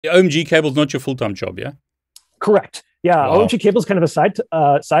The OMG cable's not your full-time job, yeah? Correct. Yeah, Wow. OMG cable is kind of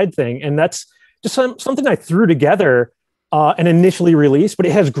a side thing, and that's just something I threw together and initially released, but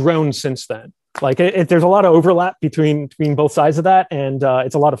it has grown since then. Like there's a lot of overlap between both sides of that, and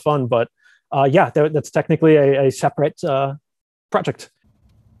it's a lot of fun. But yeah, that's technically a separate project.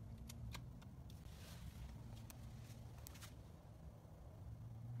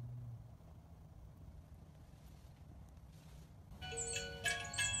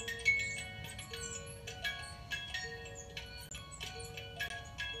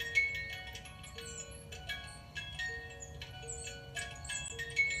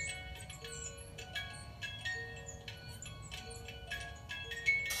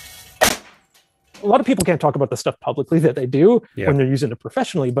 A lot of people can't talk about the stuff publicly that they do when they're using it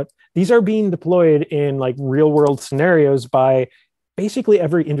professionally, but these are being deployed in like real world scenarios by basically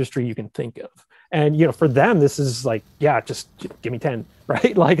every industry you can think of. And, you know, for them, this is like, yeah, just give me 10,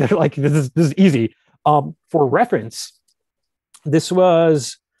 right? Like this is easy. For reference, it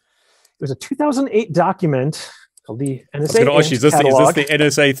was a 2008 document called the NSA. Is this the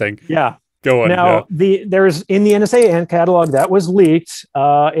NSA thing? Yeah. Go on. Now, there's in the NSA ANT catalog that was leaked.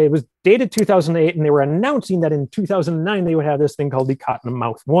 It was dated 2008, and they were announcing that in 2009 they would have this thing called the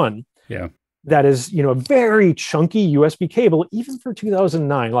Cottonmouth 1. Yeah. That is, you know, a very chunky USB cable, even for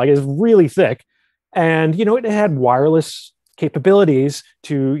 2009. Like, it's really thick, and you know, it had wireless capabilities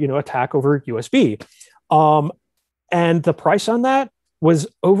to, you know, attack over USB. And the price on that was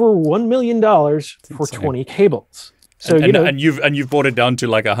over $1 million for 20 cables. So and you've brought it down to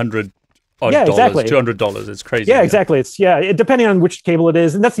like $100. Exactly. $200. It's crazy. Yeah, exactly. It's depending on which cable it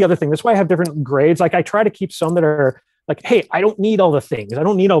is. And that's the other thing. That's why I have different grades. Like, I try to keep some that are like, hey, I don't need all the things. I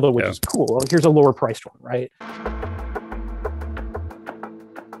don't need all the, which is cool. Well, here's a lower priced one, right?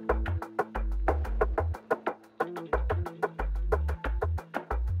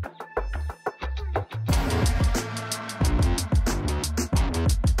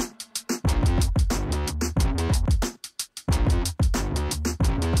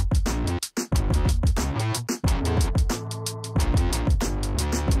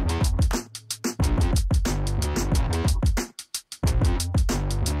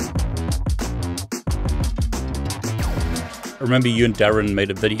 I remember you and Darren made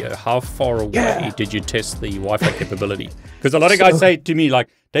a video. How far away did you test the Wi-Fi capability? Because a lot of guys say to me, like,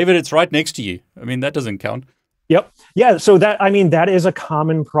 David, it's right next to you. I mean, that doesn't count. Yep. Yeah. So that is a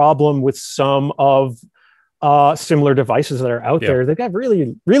common problem with some of similar devices that are out there. They've got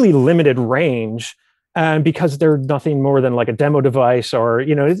really, really limited range, and because they're nothing more than like a demo device, or,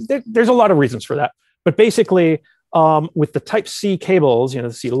 you know, there's a lot of reasons for that. But basically, with the Type-C cables, you know,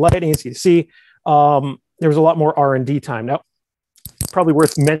 the C to Lightning, C to C, there was a lot more R&D time. Now, it's probably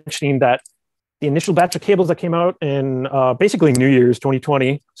worth mentioning that the initial batch of cables that came out in basically New Year's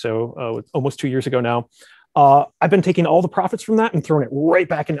 2020, so almost 2 years ago now, I've been taking all the profits from that and throwing it right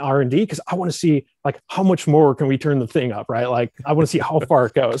back in R&D, because I want to see, like, how much more can we turn the thing up, right? Like, I want to see how far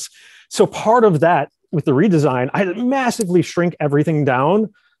it goes. So part of that with the redesign, I had to massively shrink everything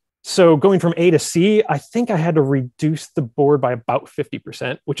down. So going from A to C, I think I had to reduce the board by about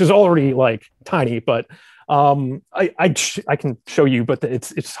 50%, which is already like tiny, but I can show you, but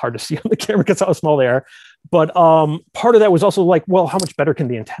it's hard to see on the camera because how small they are. But part of that was also like, well, how much better can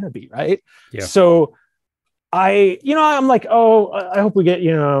the antenna be, right? Yeah. So I'm like, oh, I hope we get,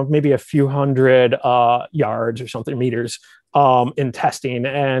 you know, maybe a few hundred yards or something, meters in testing.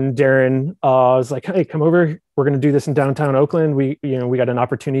 And Darren was like, hey, come over. We're going to do this in downtown Oakland. We got an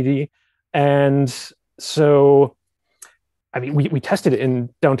opportunity. And so, I mean, we tested it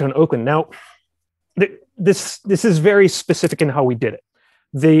in downtown Oakland. Now, this is very specific in how we did it.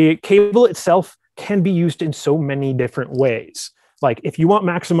 The cable itself can be used in so many different ways. Like, if you want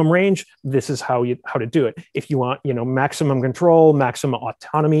maximum range, this is how to do it. If you want, you know, maximum control, maximum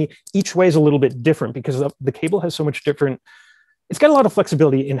autonomy, each way is a little bit different because the cable has so much different. It's got a lot of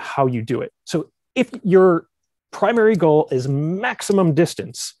flexibility in how you do it. So if your primary goal is maximum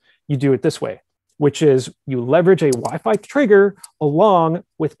distance, you do it this way, which is you leverage a Wi-Fi trigger along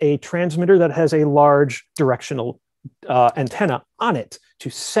with a transmitter that has a large directional antenna on it to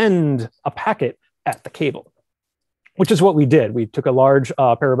send a packet at the cable, which is what we did. We took a large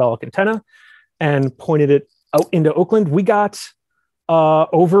parabolic antenna and pointed it out into Oakland. We got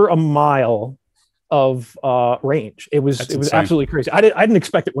over a mile of range. It was absolutely crazy. I didn't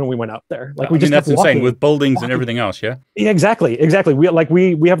expect it when we went out there. Like, that's insane with buildings and everything else. Yeah. Yeah, exactly.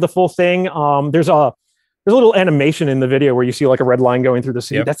 We have the full thing. There's a little animation in the video where you see like a red line going through the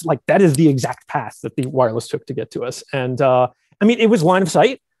sea. That is the exact path that the wireless took to get to us. And I mean, it was line of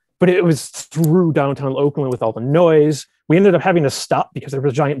sight, but it was through downtown Oakland with all the noise. We ended up having to stop because there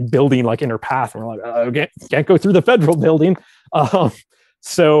was a giant building like in our path. And we're like, oh, can't go through the federal building.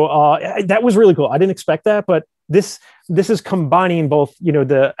 So that was really cool. I didn't expect that, but this is combining both,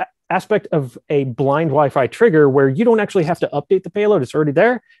 the aspect of a blind Wi-Fi trigger where you don't actually have to update the payload. It's already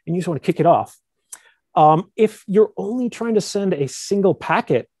there and you just want to kick it off. If you're only trying to send a single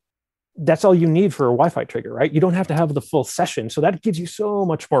packet, that's all you need for a Wi-Fi trigger, right? You don't have to have the full session. So that gives you so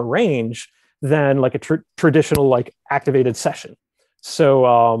much more range than like a traditional like activated session.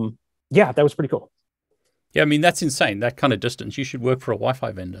 So yeah, that was pretty cool. Yeah, I mean, that's insane. That kind of distance. You should work for a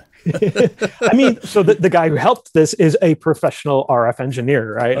Wi-Fi vendor. I mean, so the guy who helped this is a professional RF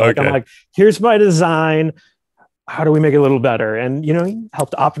engineer, right? Like, I'm like, here's my design. How do we make it a little better? And, he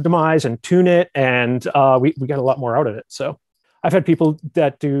helped optimize and tune it. And we got a lot more out of it. So I've had people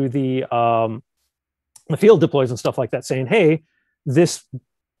that do the field deploys and stuff like that saying, hey, this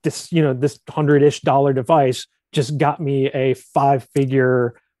 $100-ish device just got me a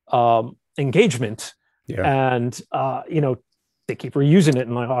 5-figure engagement. Yeah. And they keep reusing it,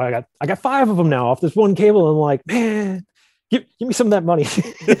 and like, oh, I got 5 of them now off this one cable. And I'm like, man, give me some of that money.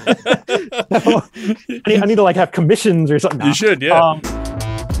 I need to like have commissions or something. You should, yeah.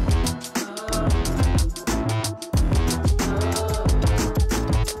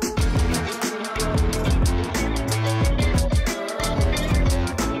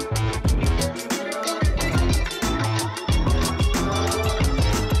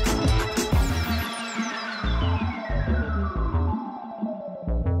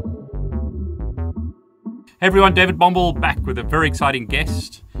 Hey everyone, David Bombal back with a very exciting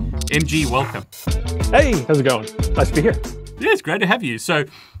guest. MG, welcome. Hey, how's it going? Nice to be here. Yeah, it's great to have you. So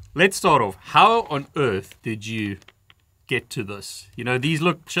let's start off. How on earth did you get to this? These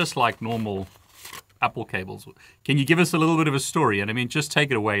look just like normal Apple cables. Can you give us a little bit of a story? And I mean, just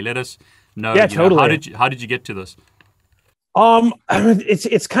take it away. Let us know. Yeah, totally. How did you get to this?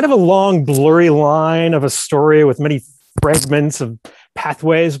 It's kind of a long, blurry line of a story with many fragments of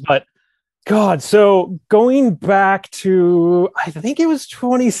pathways, but God, so going back to, I think it was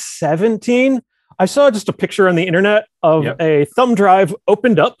 2017, I saw just a picture on the internet of a thumb drive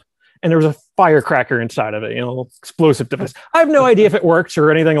opened up and there was a firecracker inside of it, explosive device. I have no idea if it works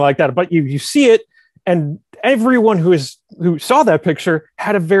or anything like that, but you see it, and everyone who saw that picture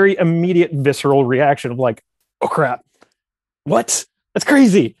had a very immediate visceral reaction of like, oh crap, what? That's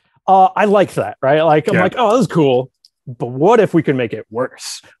crazy. I like that, right? Like, I'm like, oh, this is cool. But what if we could make it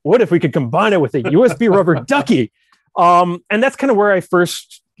worse? What if we could combine it with a USB rubber ducky? And that's kind of where I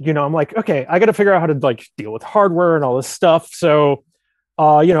first, I'm like, okay, I got to figure out how to like deal with hardware and all this stuff. So,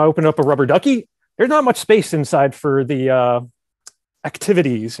 I open up a rubber ducky. There's not much space inside for the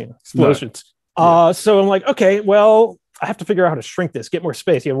activities, explosions. No. So I'm like, okay, well, I have to figure out how to shrink this, get more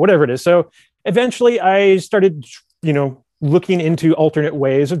space, whatever it is. So eventually I started, looking into alternate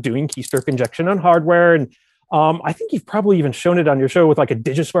ways of doing keystroke injection on hardware. And I think you've probably even shown it on your show with like a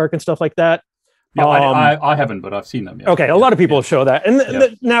Digispark and stuff like that. Yeah, I haven't, but I've seen them. Yeah. Okay, a lot of people show that.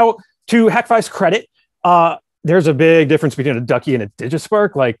 And now, to Hak5's credit, there's a big difference between a ducky and a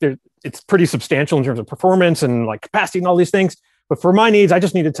Digispark. Like, it's pretty substantial in terms of performance and like capacity and all these things. But for my needs, I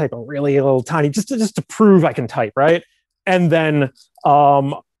just need to type a really little tiny, just to prove I can type, right? And then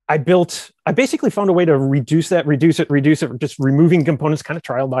I basically found a way to reduce it, just removing components, kind of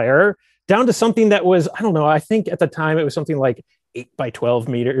trial by error, down to something that was, I don't know, I think at the time it was something like 8 by 12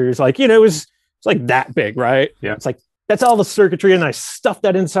 meters. Like, it's like that big, right? Yeah. It's like, that's all the circuitry. And I stuffed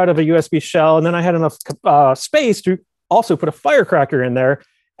that inside of a USB shell. And then I had enough space to also put a firecracker in there.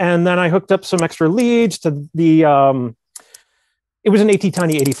 And then I hooked up some extra leads to the, it was an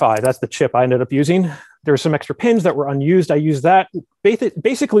AT-Tiny 85. That's the chip I ended up using. There were some extra pins that were unused. I used that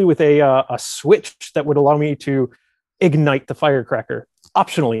basically with a switch that would allow me to ignite the firecracker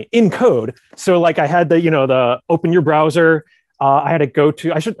optionally in code. So like I had the open your browser. I had to go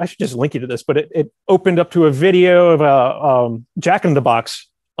to, I should just link you to this, but it opened up to a video of a Jack in the Box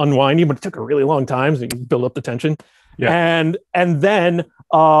unwinding, but it took a really long time, so you can build up the tension. Yeah. And then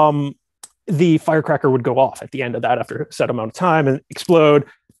the firecracker would go off at the end of that after a set amount of time and explode.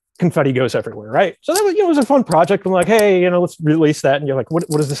 Confetti goes everywhere, right? So that was, it was a fun project. I'm like, hey, let's release that. And you're like, what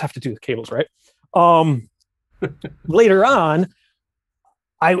does this have to do with cables, right? Later on,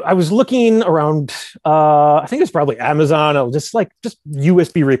 I was looking around, I think it's probably Amazon, just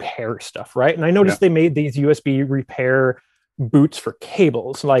USB repair stuff, right? And I noticed they made these USB repair boots for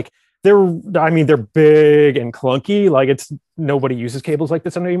cables. Like they're big and clunky. Like nobody uses cables like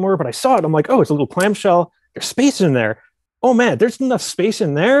this anymore, but I saw it. I'm like, oh, it's a little clamshell. There's space in there. oh man, there's enough space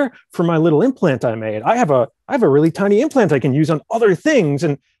in there for my little implant I made. I have a really tiny implant I can use on other things.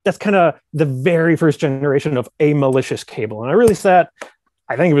 And that's kind of the very first generation of a malicious cable. And I released that,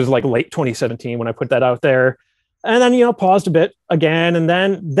 I think it was like late 2017 when I put that out there. And then, paused a bit again. And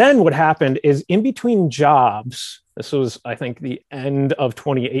then what happened is in between jobs, this was, I think, the end of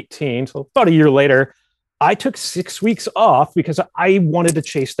 2018. So about a year later, I took 6 weeks off because I wanted to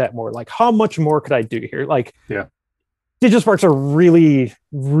chase that more. Like, how much more could I do here? Like, yeah. DigiSparks are really,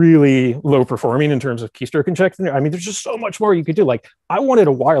 really low performing in terms of keystroke injection. I mean, there's just so much more you could do. Like, I wanted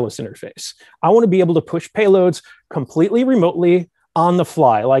a wireless interface. I want to be able to push payloads completely remotely on the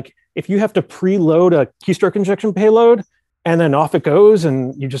fly. Like, if you have to preload a keystroke injection payload and then off it goes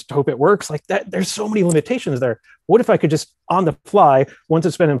and you just hope it works, like that, there's so many limitations there. What if I could just on the fly, once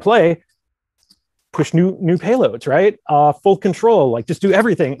it's been in play, push new payloads, right? Full control, like just do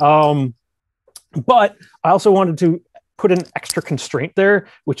everything. But I also wanted to put an extra constraint there,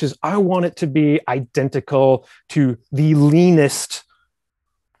 which is I want it to be identical to the leanest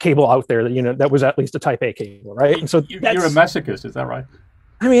cable out there that was at least a type A cable, right? And so you're a masochist, is that right?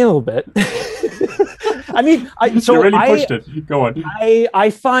 I mean, a little bit. I mean, you really pushed it. Go on. I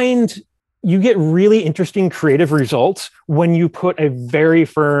find you get really interesting creative results when you put a very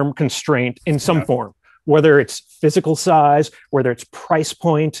firm constraint in some form, whether it's physical size, whether it's price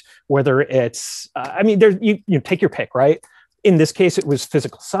point, whether it's, I mean, you take your pick, right? In this case, it was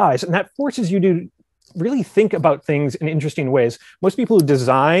physical size, and that forces you to really think about things in interesting ways. Most people who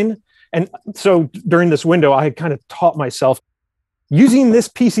design, and so during this window, I had kind of taught myself using this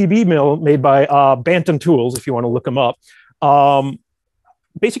PCB mill made by Bantam Tools, if you want to look them up,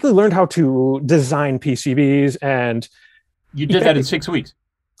 basically learned how to design PCBs. And you did that in 6 weeks?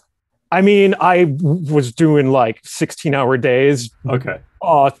 I mean, I was doing like 16-hour days. Okay.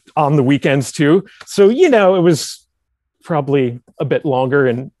 On the weekends too. So, it was probably a bit longer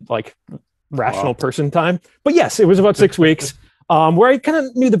in like rational person time. But yes, it was about 6 weeks where I kind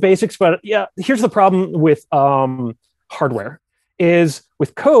of knew the basics. But yeah, here's the problem with hardware. Is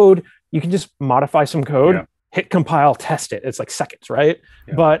with code, you can just modify some code, hit compile, test it. It's like seconds, right?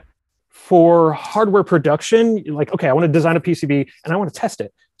 Yeah. But for hardware production, you're like, okay, I want to design a PCB and I want to test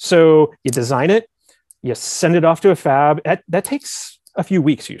it. So you design it, you send it off to a fab. That takes a few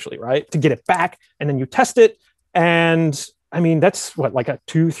weeks usually, right? To get it back, and then you test it. And I mean, that's what, like a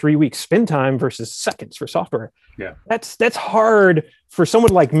 2-3 week spin time versus seconds for software. Yeah. That's hard for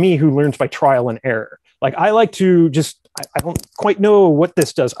someone like me who learns by trial and error. Like, I like to just, I don't quite know what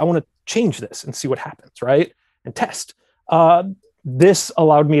this does. I want to change this and see what happens, right? And test. This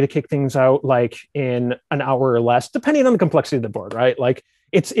allowed me to kick things out like in an hour or less, depending on the complexity of the board, right? Like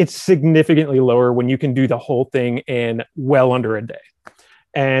it's significantly lower when you can do the whole thing in well under a day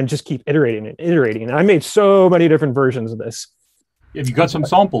and just keep iterating and iterating. And I made so many different versions of this. Have you got some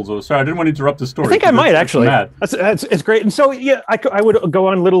samples? Or sorry, I didn't want to interrupt the story. I think I might actually. It's great. And so yeah, I would go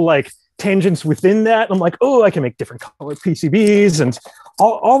on little like tangents within that. I'm like, oh, I can make different color PCBs and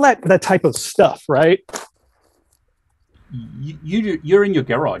all that type of stuff, right? You're in your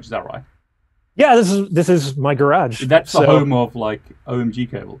garage, is that right? Yeah, this is my garage. That's the home of like OMG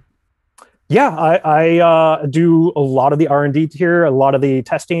cable. Yeah, I do a lot of the R&D here, a lot of the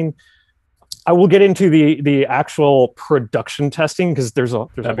testing. I will get into the actual production testing because there's a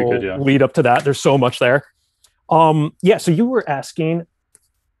whole lead up to that. There's so much there. Yeah, so you were asking,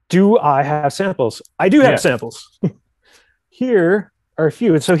 do I have samples? I do have samples. Here are a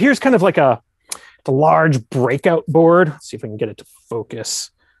few. And so here's kind of like a large breakout board. Let's see if I can get it to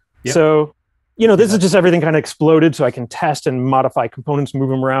focus. Yep. So, this is just everything kind of exploded so I can test and modify components, move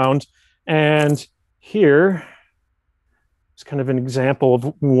them around. And here is kind of an example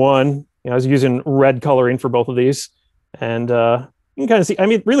of one. I was using red coloring for both of these. And you can kind of see, I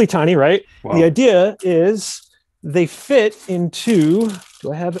mean, really tiny, right? Wow. The idea is they fit into,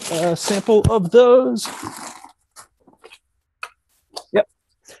 do I have a sample of those? Yep.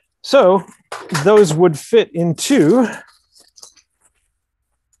 So those would fit into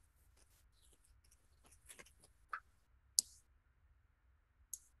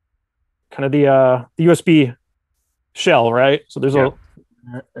kind of the USB shell, right? So there's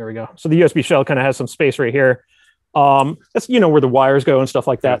there we go. So the USB shell kind of has some space right here. That's where the wires go and stuff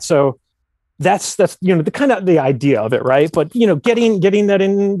like that. So that's the kind of the idea of it, right? But getting that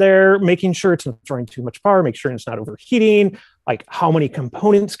in there, making sure it's not drawing too much power, make sure it's not overheating. Like, how many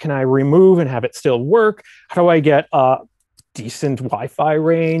components can I remove and have it still work? How do I get decent Wi-Fi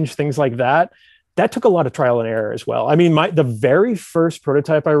range? Things like that. That took a lot of trial and error as well. I mean, the very first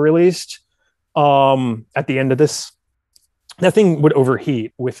prototype I released at the end of this, that thing would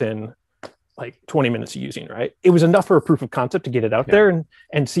overheat within like 20 minutes of using, right? It was enough for a proof of concept to get it out there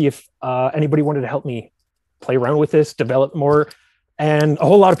and see if anybody wanted to help me play around with this, develop more. And a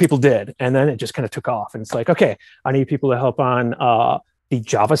whole lot of people did. And then it just kind of took off. And it's like, okay, I need people to help on the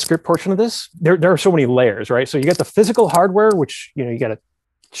JavaScript portion of this. There are so many layers, right? So you got the physical hardware, which, you got to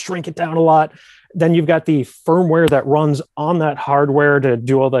shrink it down a lot. Then you've got the firmware that runs on that hardware to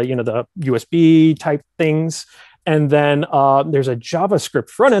do all the, the USB type things. And then there's a JavaScript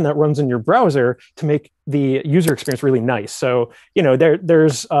front end that runs in your browser to make the user experience really nice. So,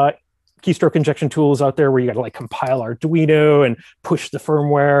 there's keystroke injection tools out there where you got to like compile Arduino and push the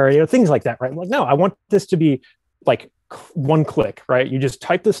firmware, things like that, right? Like, no, I want this to be like one click, right? You just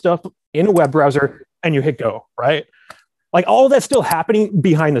type this stuff in a web browser and you hit go, right? Like all that's still happening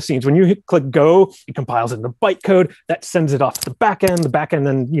behind the scenes. When you click go, it compiles in the bytecode that sends it off to the backend. The backend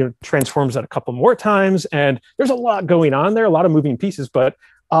then transforms that a couple more times, and there's a lot going on there, a lot of moving pieces, but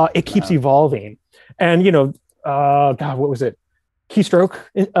it keeps evolving. And God, what was it? Keystroke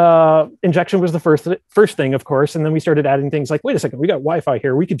injection was the first thing, of course, and then we started adding things like, wait a second, we got Wi-Fi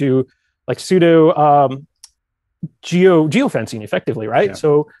here. We could do like pseudo geofencing effectively, right? Yeah.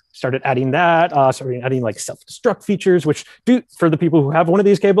 So started adding that, started adding like self-destruct features, which do, for the people who have one of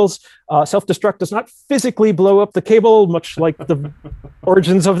these cables, self-destruct does not physically blow up the cable, much like the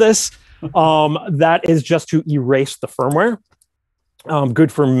origins of this. That is just to erase the firmware.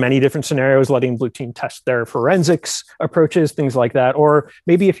 Good for many different scenarios, letting blue team test their forensics approaches, things like that. Or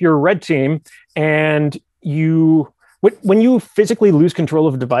maybe if you're a red team and when you physically lose control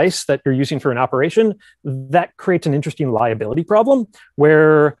of a device that you're using for an operation, that creates an interesting liability problem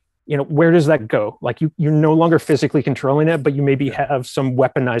where, where does that go? Like you're no longer physically controlling it, but you maybe have some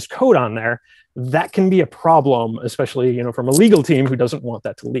weaponized code on there. That can be a problem, especially, from a legal team who doesn't want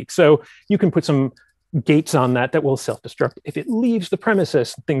that to leak. So you can put some gates on that will self-destruct if it leaves the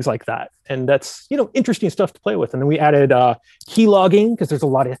premises, things like that. And that's, interesting stuff to play with. And then we added key logging, because there's a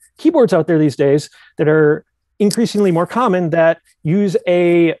lot of keyboards out there these days that are increasingly more common that use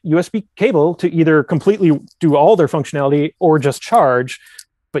a USB cable to either completely do all their functionality or just charge,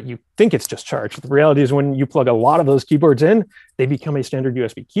 but you think it's just charge. The reality is when you plug a lot of those keyboards in, they become a standard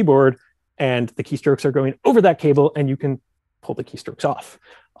USB keyboard and the keystrokes are going over that cable and you can pull the keystrokes off.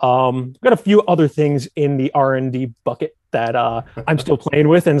 Got a few other things in the R&D bucket that I'm still playing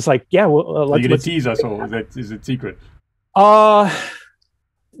with, and it's like, yeah, well, let's tease us, or is it secret? The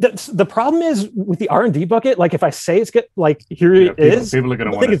problem is with the R&D bucket, like if I say it's good, like here it is, people are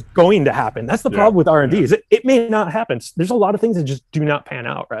going to think it's going to happen. That's the problem with R&D is it may not happen. There's a lot of things that just do not pan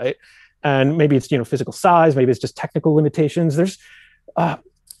out, right? And maybe it's physical size, maybe it's just technical limitations. There's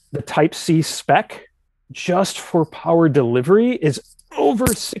the Type-C spec just for power delivery is over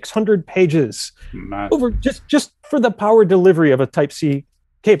 600 pages. Over just for the power delivery of a Type-C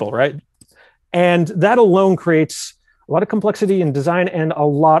cable, right? And that alone creates a lot of complexity in design and a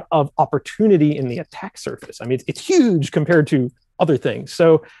lot of opportunity in the attack surface. I mean, it's huge compared to other things.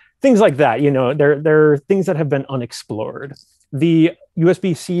 So things like that, there are things that have been unexplored. The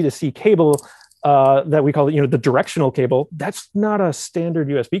USB-C to C cable that we call the directional cable, that's not a standard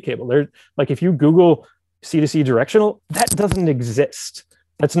USB cable. Like if you Google C to C directional, that doesn't exist.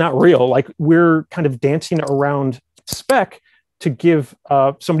 That's not real. Like we're kind of dancing around spec to give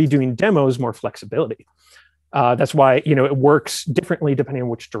somebody doing demos more flexibility. That's why, it works differently depending on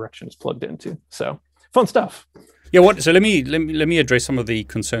which direction it's plugged into. So fun stuff. Yeah. So let me address some of the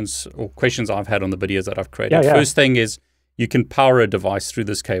concerns or questions I've had on the videos that I've created. Yeah. First thing is you can power a device through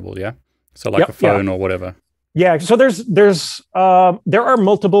this cable. Yeah. So like a phone or whatever. Yeah. So there are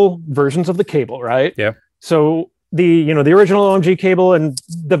multiple versions of the cable, right? Yeah. So the original OMG cable and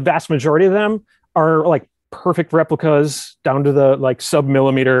the vast majority of them are like perfect replicas down to the like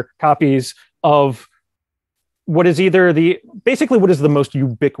sub-millimeter copies of what is either what is the most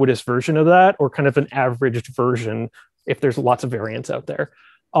ubiquitous version of that, or kind of an averaged version if there's lots of variants out there.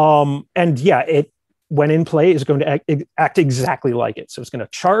 And yeah, it, when in play, is going to act exactly like it. So it's going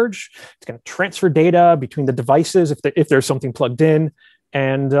to charge, it's going to transfer data between the devices if there's something plugged in.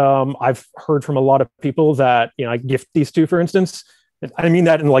 And I've heard from a lot of people that, I gift these to, for instance. I mean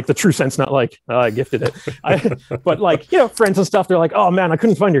that in like the true sense, not like I gifted it. But like, friends and stuff, they're like, oh man, I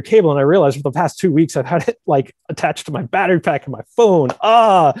couldn't find your cable. And I realized for the past 2 weeks, I've had it like attached to my battery pack and my phone.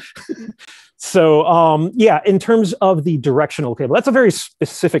 So yeah, in terms of the directional cable, that's a very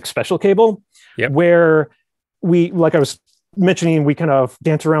specific special cable. Yep. Where we, like I was mentioning, we kind of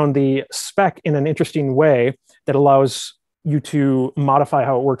dance around the spec in an interesting way that allows you to modify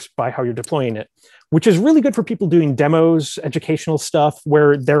how it works by how you're deploying it, which is really good for people doing demos, educational stuff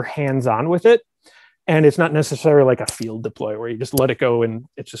where they're hands-on with it. And it's not necessarily like a field deploy where you just let it go and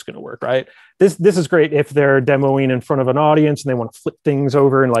it's just going to work, right? This is great if they're demoing in front of an audience and they want to flip things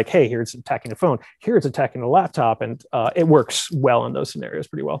over and like, hey, here it's attacking a phone, here it's attacking a laptop, and it works well in those scenarios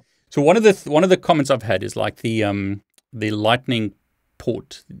pretty well. So one of the comments I've had is like the Lightning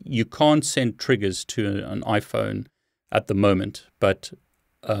port. You can't send triggers to an iPhone at the moment, but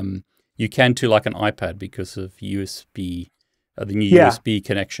you can to like an iPad because of USB, the new USB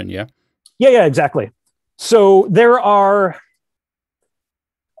connection. Yeah. Yeah, exactly. So there are,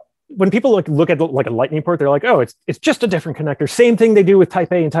 when people look at like a Lightning port, they're like, oh, it's just a different connector. Same thing they do with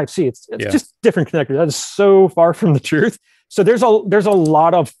Type A and Type C. It's just different connectors. That is so far from the truth. So there's a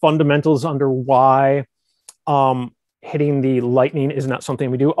lot of fundamentals under why hitting the Lightning is not something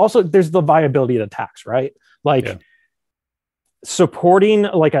we do. Also, there's the viability of attacks, right? Like supporting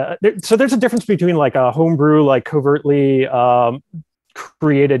like so there's a difference between like a homebrew, like covertly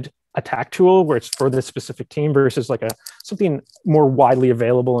created attack tool where it's for this specific team versus like something more widely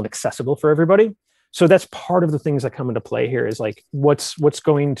available and accessible for everybody. So that's part of the things that come into play here is like what's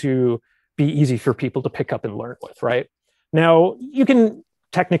going to be easy for people to pick up and learn with, right? Now you can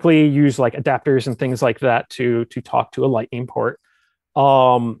technically use like adapters and things like that to talk to a Lightning port.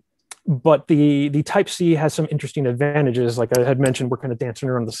 But the Type C has some interesting advantages. Like I had mentioned, we're kind of dancing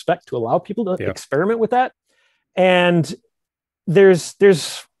around the spec to allow people to experiment with that. And there's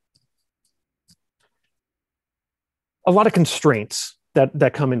a lot of constraints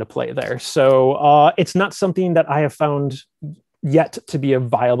that come into play there. So it's not something that I have found yet to be a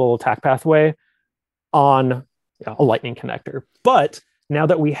viable attack pathway on a Lightning connector. But now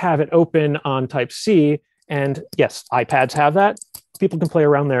that we have it open on Type C, and yes, iPads have that, people can play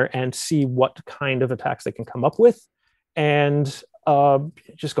around there and see what kind of attacks they can come up with and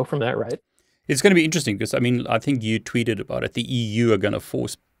just go from there, right? It's going to be interesting because, I mean, I think you tweeted about it. The EU are going to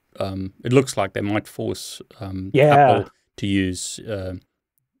force, it looks like they might force Apple to use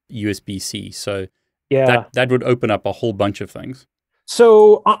USB-C. So that would open up a whole bunch of things.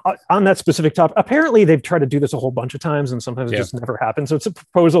 So on that specific topic, apparently they've tried to do this a whole bunch of times and sometimes it just never happens. So it's a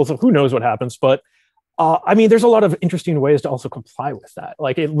proposal, so who knows what happens. But I mean, there's a lot of interesting ways to also comply with that.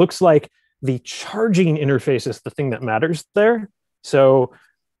 Like it looks like the charging interface is the thing that matters there. So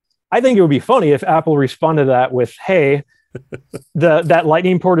I think it would be funny if Apple responded to that with, hey, that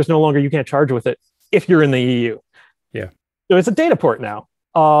Lightning port is no longer, you can't charge with it if you're in the EU. Yeah. So it's a data port now.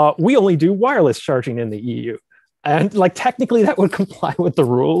 We only do wireless charging in the EU. And like technically that would comply with the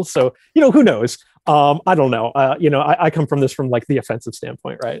rules. So, who knows? I don't know. I come from this from like the offensive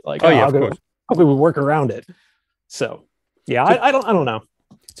standpoint, right? Like, of course. We would work around it. So yeah, I don't know.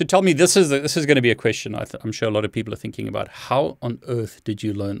 So tell me, this is going to be a question I'm sure a lot of people are thinking about. How on earth did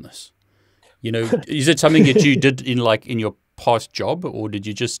you learn this? Is it something that you did in your past job, or did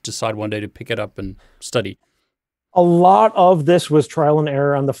you just decide one day to pick it up and study? A lot of this was trial and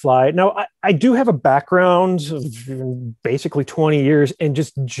error on the fly. Now, I do have a background of basically 20 years in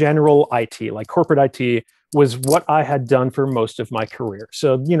just general IT, like corporate IT was what I had done for most of my career.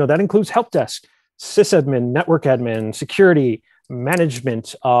 So, that includes help desk, sysadmin, network admin, security,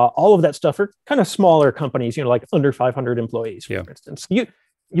 management, all of that stuff for kind of smaller companies, like under 500 employees, for instance. You're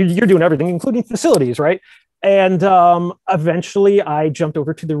doing everything, including facilities, right? And eventually I jumped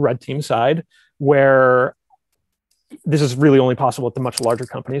over to the red team side where this is really only possible at the much larger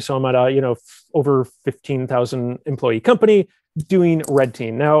company. So I'm at a, over 15,000 employee company doing red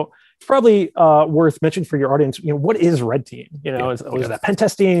team. Now, it's probably worth mentioning for your audience, what is red team? Is that pen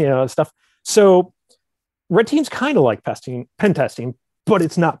testing, stuff. So red team's kind of like pen testing, but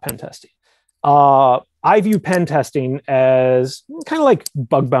it's not pen testing. I view pen testing as kind of like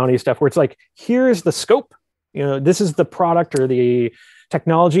bug bounty stuff where it's like, here's the scope, this is the product or the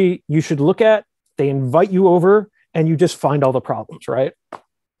technology you should look at. They invite you over and you just find all the problems, right?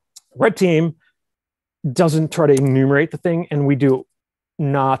 Red team doesn't try to enumerate the thing, and we do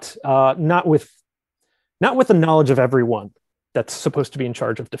not with the knowledge of everyone that's supposed to be in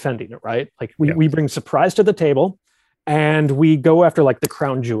charge of defending it, right? Like we bring surprise to the table, and we go after like the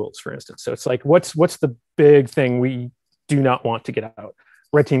crown jewels, for instance. So it's like, what's the big thing we do not want to get out?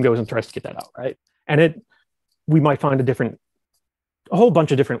 Red team goes and tries to get that out, right? And we might find a whole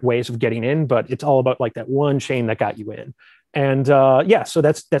bunch of different ways of getting in, but it's all about like that one chain that got you in. And so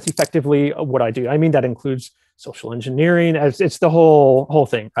that's effectively what I do. I mean, that includes social engineering, as it's the whole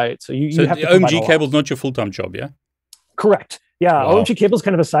thing, right? So you have the to OMG cable is not your full-time job, yeah? Correct. Yeah, wow. OMG cable is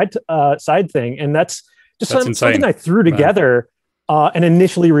kind of a side thing, and that's just something I threw together and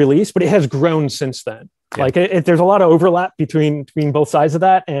initially released, but it has grown since then. Yeah. Like there's a lot of overlap between both sides of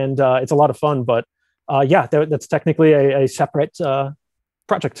that, and it's a lot of fun. But that's technically a separate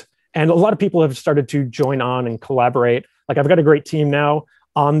project. And a lot of people have started to join on and collaborate. Like I've got a great team now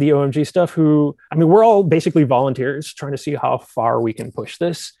on the OMG stuff who, I mean, we're all basically volunteers trying to see how far we can push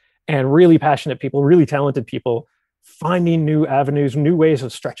this, and really passionate people, really talented people finding new avenues, new ways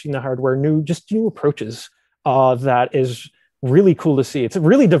of stretching the hardware, new approaches. That is really cool to see. It's a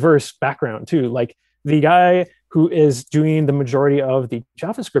really diverse background too. Like the guy who is doing the majority of the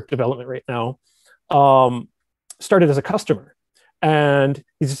JavaScript development right now started as a customer, and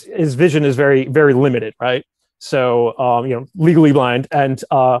his vision is very, very limited, right? So, legally blind, and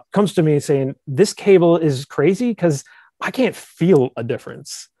comes to me saying, this cable is crazy because I can't feel a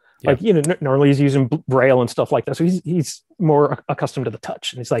difference. Yeah. Like, normally he's using Braille and stuff like that. So he's more accustomed to the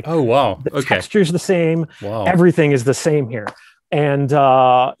touch. And he's like, oh, wow. The texture's the same. Wow. Everything is the same here. And,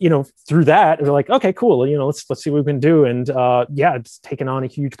 through that, we're like, okay, cool. Let's see what we can do. And it's taken on a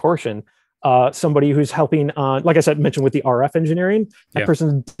huge portion. Somebody who's helping on, like I said, mentioned with the RF engineering, that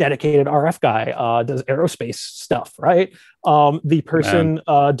person's a dedicated RF guy, does aerospace stuff, right? The person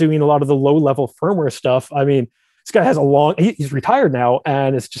doing a lot of the low level firmware stuff. I mean, this guy has he's retired now,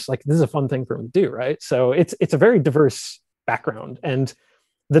 and it's just like, this is a fun thing for him to do, right? So it's a very diverse background, and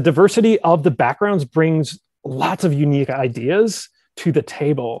the diversity of the backgrounds brings lots of unique ideas to the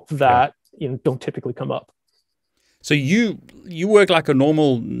table that don't typically come up. So you work like a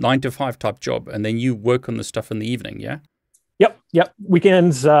normal 9-to-5 type job, and then you work on the stuff in the evening, yeah? Yep.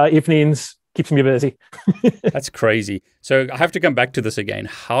 Weekends, evenings, keeps me busy. That's crazy. So I have to come back to this again.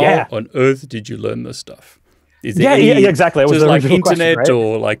 How on earth did you learn this stuff? Is there exactly. It was like internet question, right?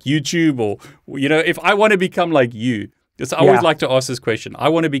 or like YouTube, or if I want to become like you, because I always like to ask this question. I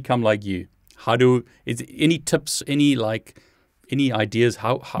want to become like you. Is any tips, any ideas?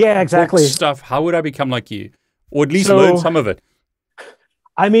 How exactly stuff? How would I become like you, or at least learn some of it?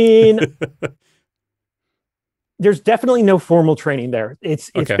 I mean, there's definitely no formal training there.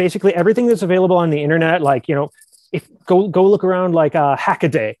 It's basically everything that's available on the internet. Like if go look around, like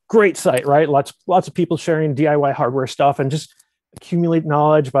Hackaday, great site, right? Lots of people sharing DIY hardware stuff, and just accumulate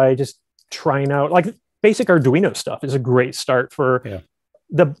knowledge by just trying out. Like basic Arduino stuff is a great start for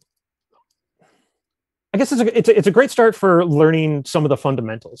I guess it's a great start for learning some of the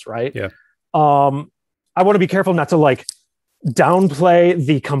fundamentals, right? Yeah. I want to be careful not to like downplay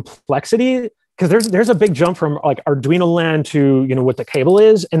the complexity, because there's a big jump from like Arduino land to what the cable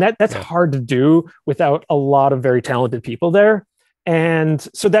is, and that's hard to do without a lot of very talented people there. And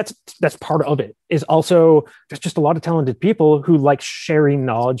so that's part of it. Is also there's just a lot of talented people who like sharing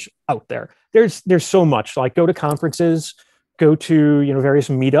knowledge out there. There's so much. Like go to conferences, go to various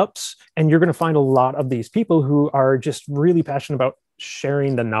meetups, and you're going to find a lot of these people who are just really passionate about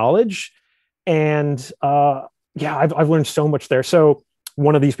sharing the knowledge. And I've learned so much there. So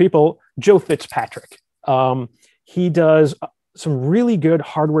one of these people, Joe Fitzpatrick, he does some really good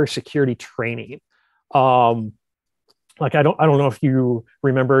hardware security training. Like I don't know if you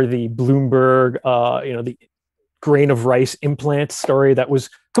remember the Bloomberg, the grain of rice implant story that was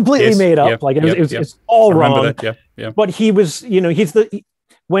completely made up. It's all wrong. Yeah. But he was,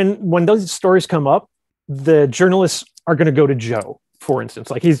 when those stories come up, the journalists are going to go to Joe, for instance.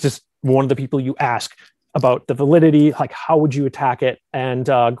 Like he's just one of the people you ask about the validity, like how would you attack it, and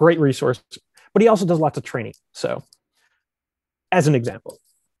great resource. But he also does lots of training. So as an example.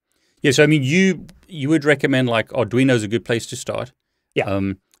 Yeah, so I mean, you would recommend like Arduino is a good place to start. Yeah.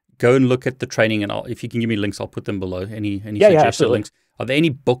 Go and look at the training, and if you can give me links, I'll put them below. Any suggested links? Are there any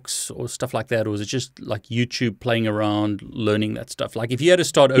books or stuff like that, or is it just like YouTube playing around, learning that stuff? Like if you had to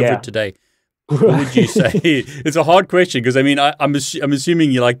start over today, what would you say? It's a hard question, because I mean, I'm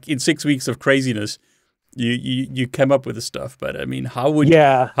assuming you like in 6 weeks of craziness, you came up with the stuff. But I mean, how would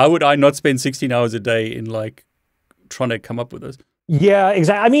I not spend 16 hours a day in like trying to come up with this? Yeah,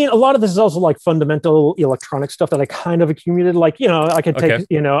 exactly. I mean, a lot of this is also like fundamental electronic stuff that I kind of accumulated. Like, I could take, a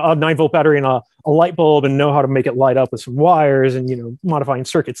 9-volt battery and a light bulb and know how to make it light up with some wires and, modifying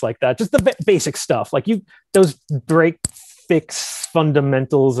circuits like that. Just the basic stuff. Like those break, fix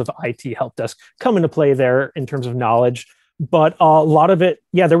fundamentals of IT help desk come into play there in terms of knowledge. But a lot of it,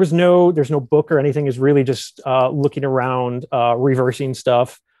 there's no book or anything. Is really just looking around, reversing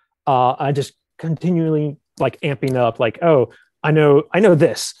stuff. I just continually like amping up, like, oh, I know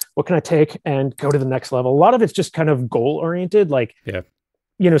this. What can I take and go to the next level? A lot of it's just kind of goal oriented, like,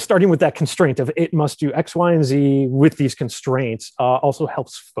 starting with that constraint of it must do X, Y, and Z with these constraints also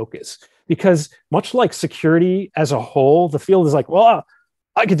helps focus, because much like security as a whole, the field is like, well,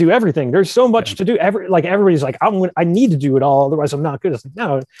 I could do everything. There's so much to do. Everybody's like, I need to do it all, otherwise I'm not good. It's like,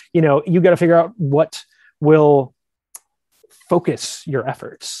 no, you got to figure out what will focus your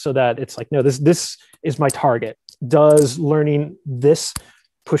efforts so that it's like, no, this is my target. Does learning this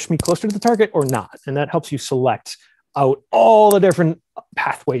push me closer to the target or not? And that helps you select out all the different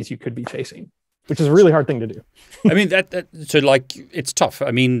pathways you could be chasing, which is a really hard thing to do. I mean, so like, it's tough.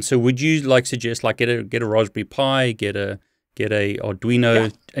 I mean, so would you like suggest like get a Raspberry Pi, get a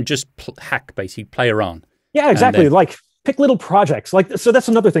Arduino, and just hack, basically play around? Yeah, exactly. Like pick little projects. Like, so that's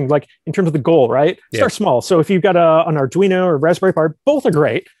another thing, like in terms of the goal, right? Start small. So if you've got an Arduino or Raspberry Pi, both are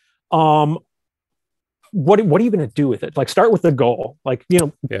great. What are you going to do with it? Like, start with the goal. Like,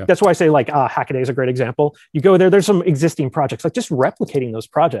 that's why I say like Hackaday is a great example. You go there, there's some existing projects, like just replicating those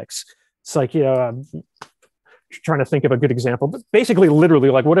projects. It's like, I'm trying to think of a good example, but basically literally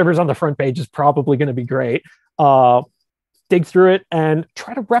like whatever's on the front page is probably going to be great. Dig through it and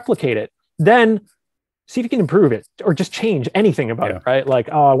try to replicate it. Then see if you can improve it or just change anything about it, right? Like,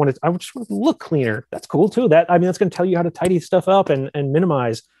 I just want to look cleaner. That's cool too. That's going to tell you how to tidy stuff up and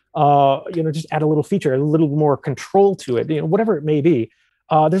minimize. Just add a little feature, a little more control to it, whatever it may be.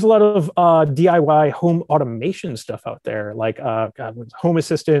 There's a lot of DIY home automation stuff out there, like Home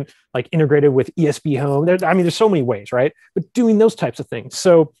Assistant, like integrated with ESP Home. There's so many ways, right? But doing those types of things.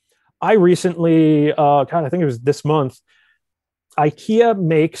 So I recently, I think it was this month, Ikea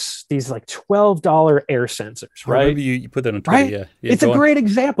makes these like $12 air sensors, right? Maybe you put that on Twitter, right? It's a great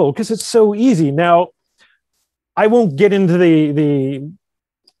example because it's so easy. Now, I won't get into the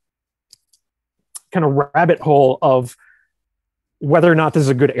kind of rabbit hole of whether or not this is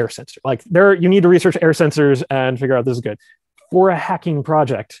a good air sensor. Like you need to research air sensors and figure out this is good. For a hacking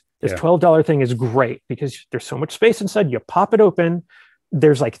project, this $12 thing is great because there's so much space inside. You pop it open.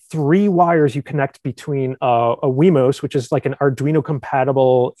 There's like 3 wires you connect between a Wemos, which is like an Arduino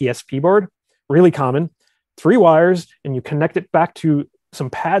compatible ESP board, really common. 3 wires, and you connect it back to some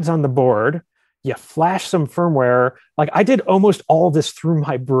pads on the board. You flash some firmware. Like I did almost all this through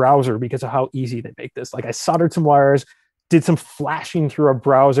my browser because of how easy they make this. Like I soldered some wires, did some flashing through a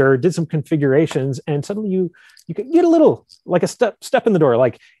browser, did some configurations, and suddenly you can get a little like a step in the door.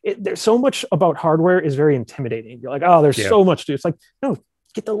 Like there's so much about hardware is very intimidating. You're like, oh, there's so much to do. It's like, no,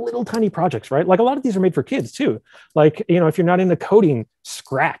 get the little tiny projects, right? Like a lot of these are made for kids too. Like, if you're not into coding,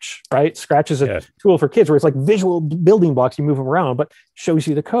 Scratch, right? Scratch is a tool for kids where it's like visual building blocks. You move them around, but shows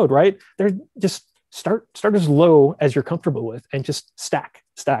you the code, right? They're just start as low as you're comfortable with and just stack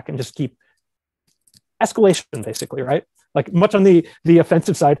and just keep escalation basically, right? Like much on the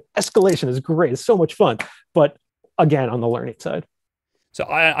offensive side, escalation is great. It's so much fun. But again, on the learning side. So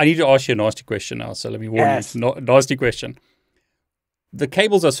I need to ask you a nasty question now. So let me warn you, nasty question. The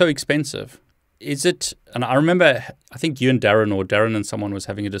cables are so expensive. Is it, and I remember, I think you and Darren and someone was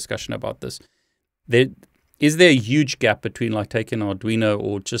having a discussion about this. Is there a huge gap between like taking an Arduino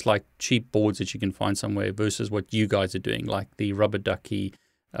or just like cheap boards that you can find somewhere versus what you guys are doing, like the rubber ducky,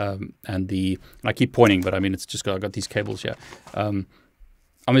 and I keep pointing, but I mean, it's just I've got these cables here. I'm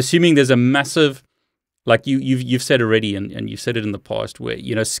assuming there's a massive, like you've said already, and you've said it in the past,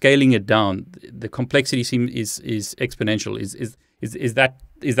 where scaling it down, the complexity is exponential. Is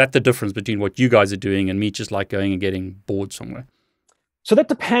that the difference between what you guys are doing and me just like going and getting bored somewhere? So that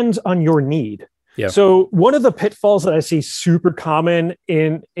depends on your need. Yeah. So one of the pitfalls that I see super common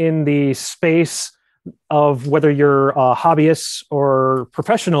in the space of whether you're hobbyists or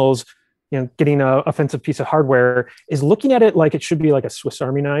professionals, getting an offensive piece of hardware is looking at it like it should be like a Swiss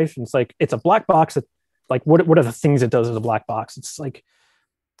Army knife. And it's like, it's a black box that like, what are the things it does as a black box? It's like,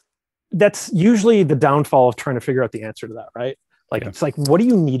 that's usually the downfall of trying to figure out the answer to that, right? Like, it's like, what do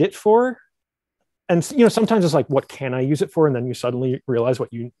you need it for? And, sometimes it's like, what can I use it for? And then you suddenly realize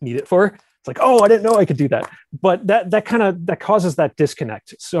what you need it for. It's like, oh, I didn't know I could do that. But that causes that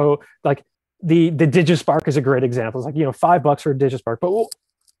disconnect. So like the DigiSpark is a great example. It's like, $5 for a DigiSpark, but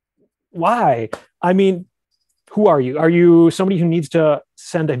why? I mean, who are you? Are you somebody who needs to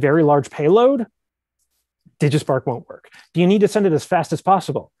send a very large payload? DigiSpark won't work. Do you need to send it as fast as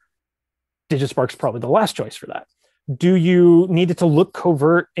possible? DigiSpark's probably the last choice for that. Do you need it to look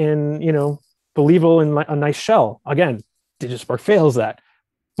covert and, believable in a nice shell? Again, DigiSpark fails that.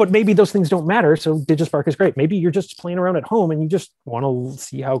 But maybe those things don't matter, so DigiSpark is great. Maybe you're just playing around at home and you just want to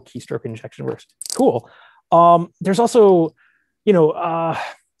see how keystroke injection works. Cool. There's also, if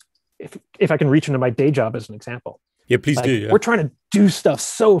I can reach into my day job as an example. Yeah, please do. Yeah. We're trying to do stuff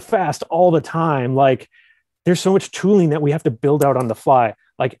so fast all the time. Like, there's so much tooling that we have to build out on the fly.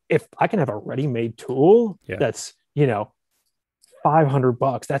 Like, if I can have a ready-made tool that's,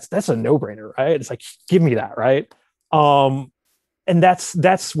 $500, that's a no-brainer, right? It's like, give me that, right? And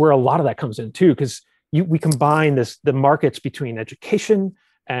that's where a lot of that comes in too, because we combine the markets between education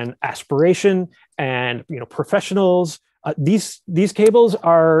and aspiration and professionals. These cables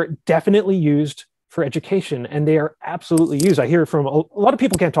are definitely used for education, and they are absolutely used. I hear from a lot of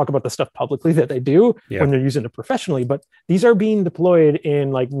people can't talk about the stuff publicly that they do when they're using it professionally, but these are being deployed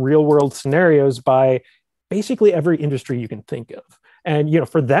in like real world scenarios by basically every industry you can think of. And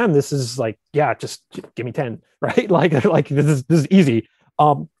for them, this is like, yeah, just give me 10, right? Like this is easy.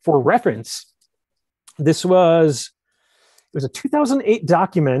 For reference, it was a 2008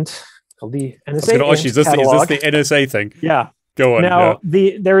 document called the NSA. I was going to ask you, is this the NSA thing? Yeah. Go on. Now,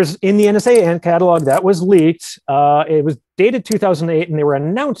 there's in the NSA Ant catalog that was leaked. It was dated 2008, and they were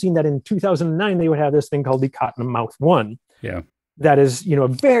announcing that in 2009 they would have this thing called the Cottonmouth 1. Yeah. That is, a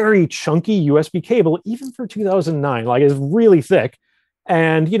very chunky USB cable, even for 2009. Like, it's really thick,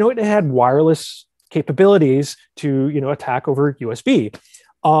 and it had wireless capabilities to attack over USB.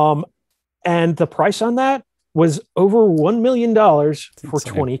 And the price on that was over $1 million for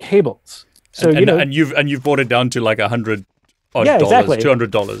 20 cables. So and you've brought it down to like $100. Exactly.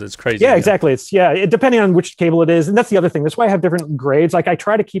 $200. It's crazy. Yeah, exactly. It's depending on which cable it is. And that's the other thing. That's why I have different grades. Like, I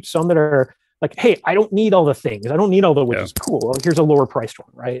try to keep some that are like, hey, I don't need all the things. I don't need all the, which is cool. Here's a lower priced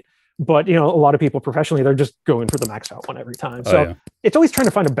one, right? But, a lot of people professionally, they're just going for the maxed out one every time. So it's always trying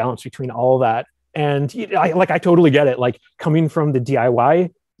to find a balance between all of that. And I totally get it. Like, coming from the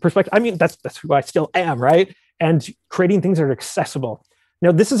DIY perspective, I mean, that's who I still am, right? And creating things that are accessible.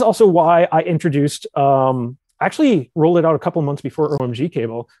 Now, this is also why I introduced, actually rolled it out a couple of months before OMG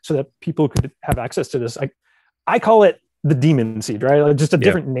cable so that people could have access to this. I call it the demon seed, right? Just a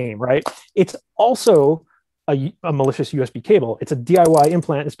different name, right? It's also a malicious USB cable. It's a DIY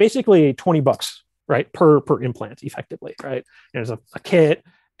implant. It's basically $20, right? Per implant, effectively, right? And there's a kit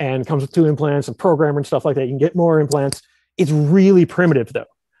and comes with 2 implants and programmer and stuff like that. You can get more implants. It's really primitive though.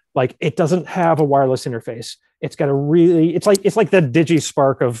 Like, it doesn't have a wireless interface. It's got it's like the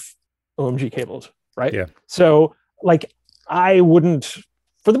DigiSpark of OMG cables. Right. Yeah. So, like, I wouldn't,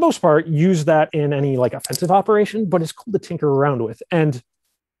 for the most part, use that in any like offensive operation, but it's cool to tinker around with. And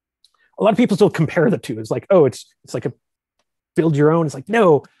a lot of people still compare the two. It's like, oh, it's like a build your own. It's like,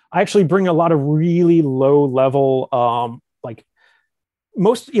 no, I actually bring a lot of really low level, like,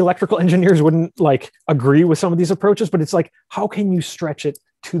 most electrical engineers wouldn't like agree with some of these approaches, but it's like, how can you stretch it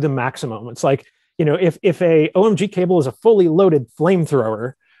to the maximum? It's like, if a OMG cable is a fully loaded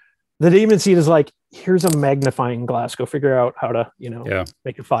flamethrower, the demon seed is like, here's a magnifying glass. Go figure out how to,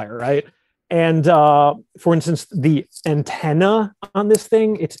 make it fire, right? And for instance, the antenna on this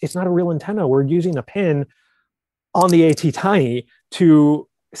thing, it's not a real antenna. We're using a pin on the AT Tiny to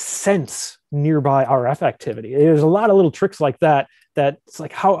sense nearby RF activity. There's a lot of little tricks like that. That's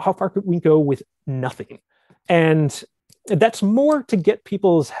like, how far could we go with nothing? And that's more to get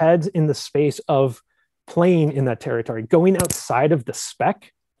people's heads in the space of playing in that territory, going outside of the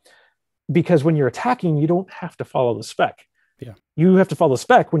spec. Because when you're attacking, you don't have to follow the spec. Yeah. You have to follow the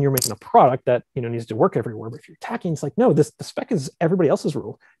spec when you're making a product that needs to work everywhere. But if you're attacking, it's like, no, the spec is everybody else's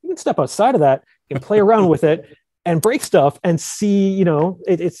rule. You can step outside of that and play around with it and break stuff and see,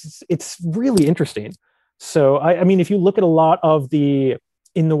 it's really interesting. So I mean, if you look at a lot of the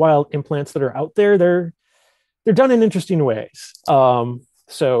in the wild implants that are out there, they're done in interesting ways.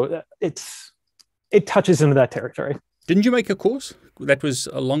 So it touches into that territory. Didn't you make a course that was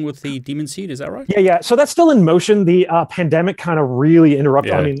along with the demon seed? Is that right? Yeah. So that's still in motion. The pandemic kind of really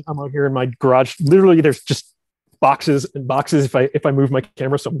interrupted. I mean, I'm out here in my garage. Literally, there's just boxes and boxes if I move my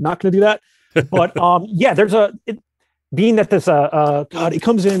camera. So I'm not going to do that. But there's being that there's God, it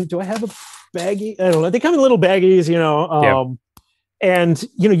comes in. Do I have a baggie? I don't know. They come in little baggies, and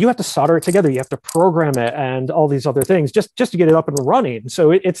you have to solder it together. You have to program it and all these other things just to get it up and running.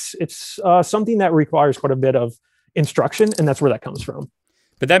 So it's something that requires quite a bit of instruction, and that's where that comes from.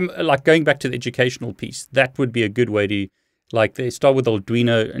 But then, like, going back to the educational piece, that would be a good way to, like, they start with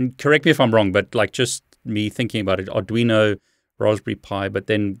Arduino, and correct me if I'm wrong, but like just me thinking about it, Arduino, Raspberry Pi, but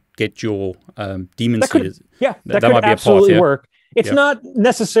then get your demon seed. That could might absolutely work. It's not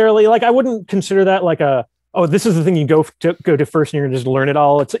necessarily like, I wouldn't consider that like this is the thing you go to first and you're gonna just learn it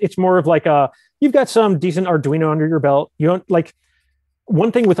all. It's more of like you've got some decent Arduino under your belt. You don't like.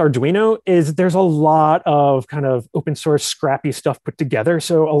 One thing with Arduino is there's a lot of kind of open source scrappy stuff put together.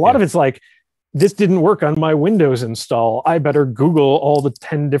 So a lot of it's like, this didn't work on my Windows install. I better Google all the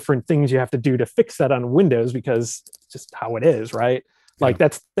 10 different things you have to do to fix that on Windows, because it's just how it is, right? Like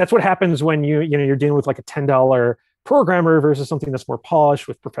that's what happens when you're dealing with like a $10 programmer versus something that's more polished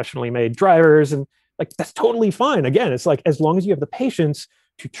with professionally made drivers. And like, that's totally fine. Again, it's like, as long as you have the patience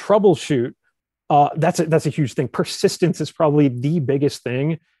to troubleshoot, that's a huge thing. Persistence is probably the biggest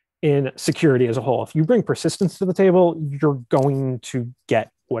thing in security as a whole. If you bring persistence to the table, you're going to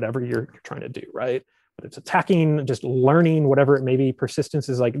get whatever you're trying to do, right? but it's attacking, just learning, whatever it may be. Persistence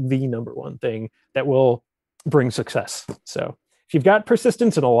is like the number one thing that will bring success. So if you've got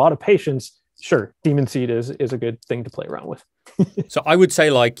persistence and a lot of patience, sure, Demon Seed is a good thing to play around with. So I would say,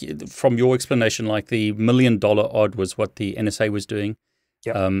 like, from your explanation, like the $1 million odd was what the NSA was doing.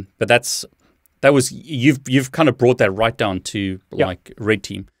 Yeah. But you've kind of brought that right down to like red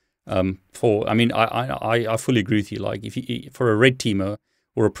team. I fully agree with you. Like, if you, for a red teamer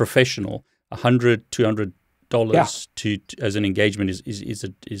or a professional, $100, $200 to as an engagement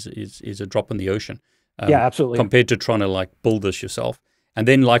is a drop in the ocean. Absolutely. Compared to trying to like build this yourself. And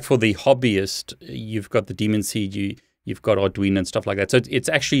then, like, for the hobbyist, you've got the Demon Seed, you've got Arduino and stuff like that. So it's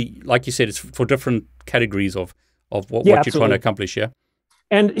actually, like you said, it's for different categories of what you're trying to accomplish. Yeah.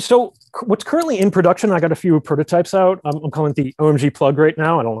 And so what's currently in production, I got a few prototypes out. I'm calling it the OMG Plug right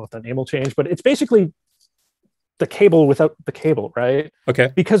now. I don't know if that name will change, but it's basically the cable without the cable, right?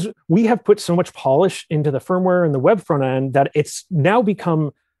 Okay. Because we have put so much polish into the firmware and the web front end that it's now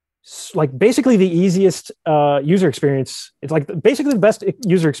become like basically the easiest user experience. It's like basically the best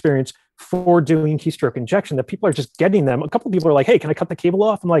user experience for doing keystroke injection, that people are just getting them. A couple of people are like, hey, can I cut the cable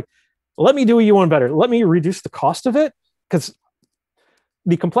off? I'm like, let me do what you want better. Let me reduce the cost of it, because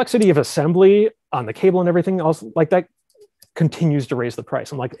the complexity of assembly on the cable and everything else like that continues to raise the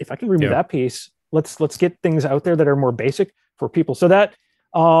price. I'm like, if I can remove that piece, let's get things out there that are more basic for people. So that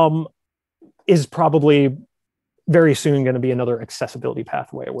is probably very soon going to be another accessibility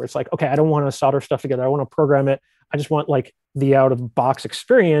pathway where it's like, okay, I don't want to solder stuff together. I want to program it. I just want like the out of box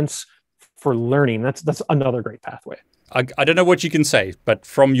experience for learning. That's another great pathway. I don't know what you can say, but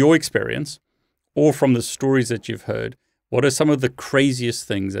from your experience or from the stories that you've heard, what are some of the craziest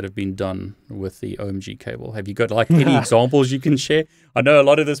things that have been done with the OMG cable? Have you got like any examples you can share? I know a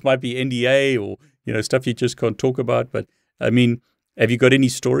lot of this might be NDA or, stuff you just can't talk about, but I mean, have you got any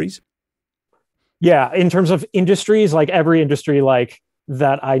stories? Yeah, in terms of industries, like every industry like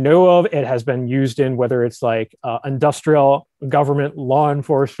that I know of, it has been used in, whether it's like industrial, government, law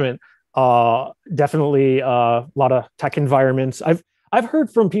enforcement, definitely a lot of tech environments. I've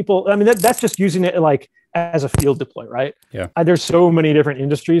heard from people, I mean, that's just using it like as a field deploy, right? Yeah. There's so many different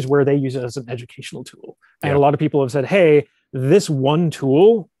industries where they use it as an educational tool. And a lot of people have said, hey, this one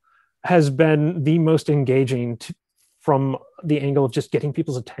tool has been the most engaging from the angle of just getting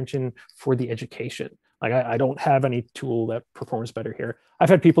people's attention for the education. Like I don't have any tool that performs better here. I've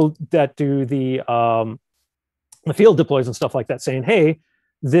had people that do the field deploys and stuff like that saying, hey,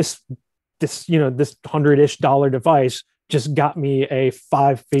 this $100-ish device just got me a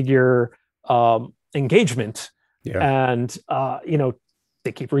 5-figure engagement. And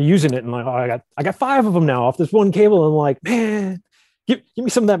they keep reusing it, and like, oh, I got 5 of them now off this one cable. And I'm like, man, give me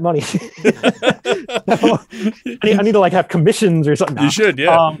some of that money. I need to like have commissions or something. You should,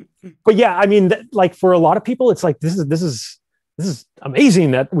 yeah. But yeah, I mean, like for a lot of people, it's like this is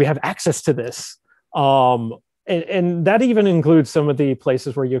amazing that we have access to this. And that even includes some of the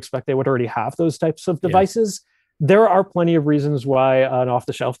places where you expect they would already have those types of devices. There are plenty of reasons why an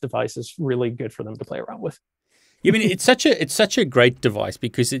off-the-shelf device is really good for them to play around with. I mean, it's such a great device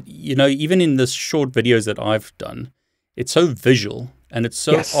because even in the short videos that I've done, it's so visual and it's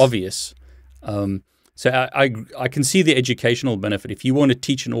so obvious. So I can see the educational benefit. If you want to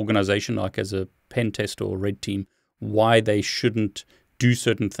teach an organization like as a pen tester or red team why they shouldn't do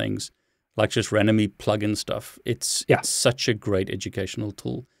certain things, like just randomly plug in stuff, it's such a great educational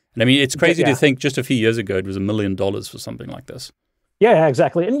tool. And I mean, it's crazy to think just a few years ago it was $1 million for something like this. Yeah,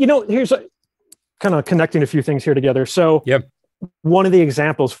 exactly. And here's kind of connecting a few things here together. So one of the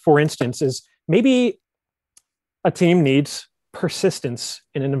examples, for instance, is maybe a team needs persistence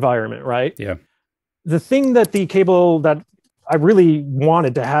in an environment, right? Yeah. The thing that the cable that I really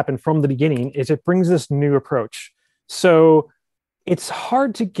wanted to happen from the beginning is it brings this new approach. So it's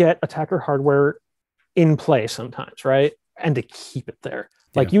hard to get attacker hardware in play sometimes, right? And to keep it there.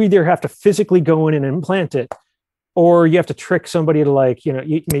 Like you either have to physically go in and implant it, or you have to trick somebody to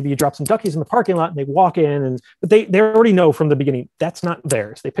maybe you drop some duckies in the parking lot and they walk in, but they already know from the beginning that's not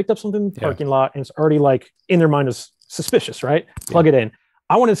theirs. They picked up something in the parking lot and it's already like in their mind is suspicious, right? Plug it in.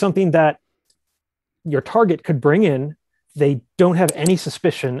 I wanted something that your target could bring in. They don't have any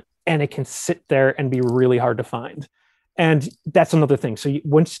suspicion and it can sit there and be really hard to find. And that's another thing. So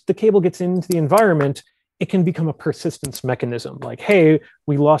once the cable gets into the environment, it can become a persistence mechanism. Like, hey,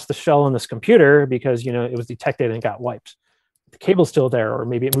 we lost the shell on this computer because, it was detected and got wiped. The cable's still there, or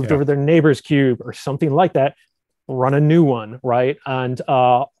maybe it moved over their neighbor's cube or something like that. Run a new one, right? And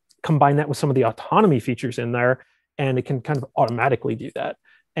combine that with some of the autonomy features in there, and it can kind of automatically do that.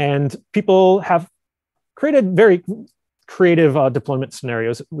 And people have created very creative deployment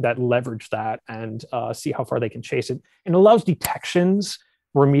scenarios that leverage that and see how far they can chase it. And allows detections,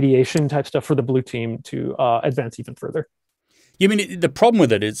 remediation type stuff for the blue team to advance even further. I mean, the problem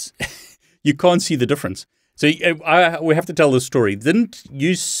with it is you can't see the difference. So we have to tell this story. Didn't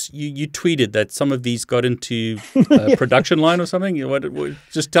you tweeted that some of these got into production line or something?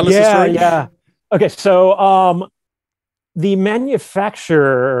 Just tell us the story. Yeah. Okay, so the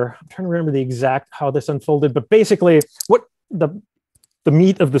manufacturer, I'm trying to remember the exact how this unfolded, but basically what the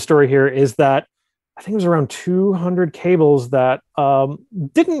meat of the story here is that I think it was around 200 cables that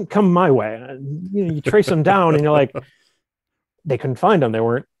didn't come my way. You trace them down and you're like, they couldn't find them. They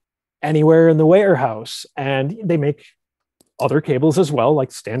weren't anywhere in the warehouse. And they make other cables as well,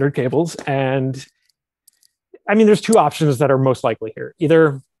 like standard cables. And I mean, there's two options that are most likely here.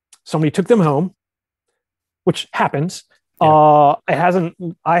 Either somebody took them home, which happens. Yeah.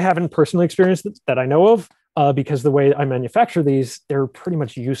 I haven't personally experienced it that I know of, because the way I manufacture these, they're pretty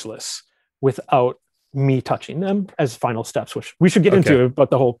much useless without me touching them as final steps, which we should get into, but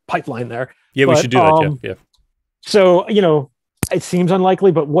the whole pipeline there. Yeah, we should do that. Yeah. So, it seems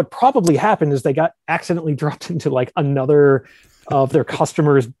unlikely, but what probably happened is they got accidentally dropped into like another of their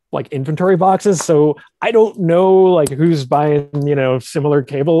customers' like inventory boxes. So I don't know like who's buying, similar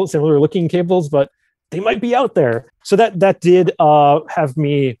looking cables, but they might be out there. So that did have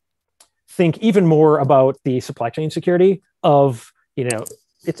me think even more about the supply chain security of,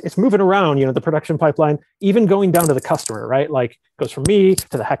 it's moving around, the production pipeline, even going down to the customer, right? Like goes from me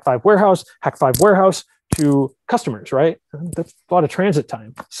to the Hak5 warehouse to customers, right? That's a lot of transit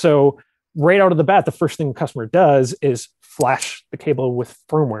time. So right out of the bat, the first thing the customer does is flash the cable with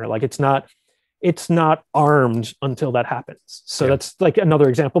firmware. Like it's not armed until that happens. So that's like another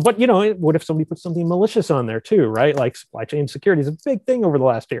example. But what if somebody puts something malicious on there too, right? Like supply chain security is a big thing over the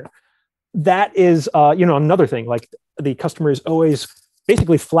last year. That is, another thing. Like the customer is always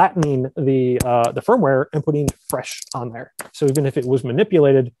basically flattening the firmware and putting fresh on there. So even if it was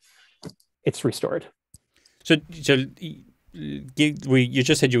manipulated, it's restored. So you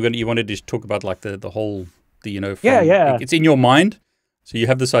just said you wanted to talk about like the whole it's in your mind. So you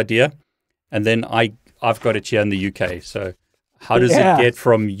have this idea, and then I've got it here in the UK. So how does it get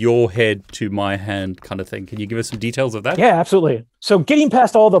from your head to my hand, kind of thing? Can you give us some details of that? Yeah, absolutely. So getting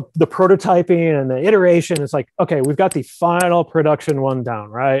past all the prototyping and the iteration, it's like, okay, we've got the final production one down,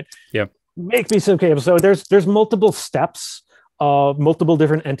 right? Yeah. Make me some cables. So there's multiple steps. Multiple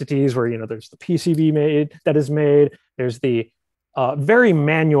different entities where, there's the PCB that is made. There's the very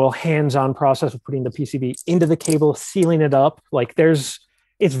manual hands-on process of putting the PCB into the cable, sealing it up. Like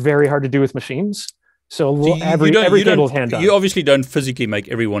it's very hard to do with machines. So every cable is hand-done. You obviously don't physically make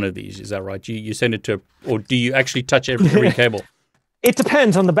every one of these. Is that right? You send it to, or do you actually touch every cable? It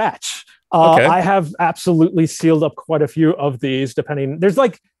depends on the batch. I have absolutely sealed up quite a few of these, depending. There's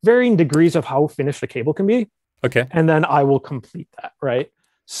like varying degrees of how finished the cable can be. Okay. And then I will complete that, right?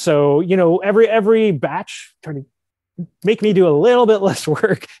 So, every batch, trying to make me do a little bit less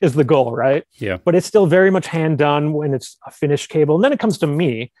work is the goal, right? Yeah. But it's still very much hand done when it's a finished cable. And then it comes to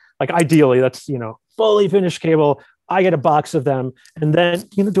me, like ideally that's, fully finished cable. I get a box of them. And then,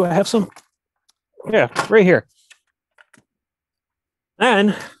 do I have some? Yeah, right here.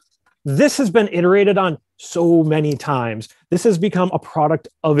 And this has been iterated on so many times. This has become a product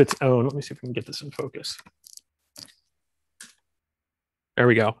of its own. Let me see if we can get this in focus. There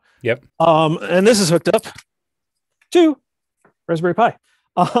we go. Yep. And this is hooked up to Raspberry Pi.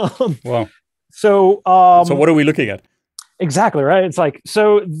 Wow. So what are we looking at? Exactly, right? It's like,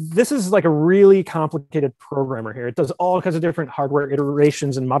 so this is like a really complicated programmer here. It does all kinds of different hardware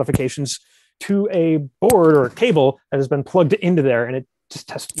iterations and modifications to a board or a cable that has been plugged into there. And it just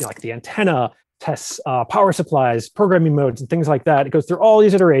tests, like the antenna, tests power supplies, programming modes, and things like that. It goes through all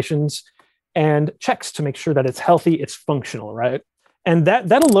these iterations and checks to make sure that it's healthy, it's functional, right? And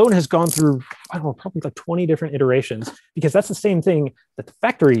that alone has gone through, I don't know, probably like 20 different iterations, because that's the same thing that the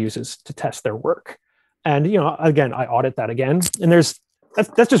factory uses to test their work. And, again, I audit that again. And that's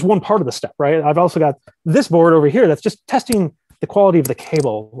just one part of the step, right? I've also got this board over here that's just testing the quality of the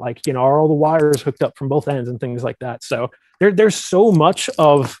cable. Like, are all the wires hooked up from both ends and things like that. So there's so much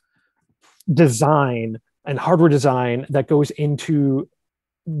of design and hardware design that goes into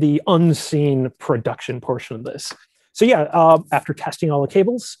the unseen production portion of this. So after testing all the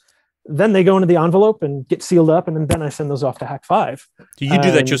cables, then they go into the envelope and get sealed up, and then I send those off to Hak5. Do you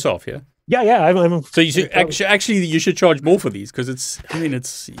do that yourself? Yeah. Yeah. So you should actually you should charge more for these, because it's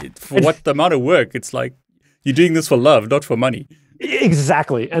for what the amount of work. It's like you're doing this for love, not for money.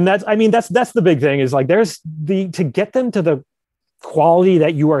 Exactly, and that's the big thing is like there's to get them to the quality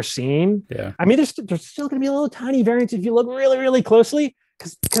that you are seeing. Yeah. I mean, there's still going to be a little tiny variance if you look really, really closely,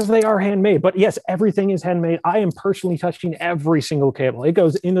 because they are handmade. But yes, everything is handmade. I am personally touching every single cable. It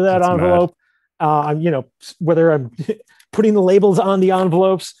goes into that envelope. You know, whether I'm putting the labels on the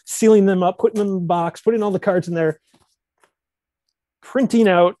envelopes, sealing them up, putting them in the box, putting all the cards in there, printing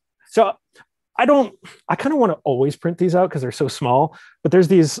out. So I kind of want to always print these out because they're so small, but there's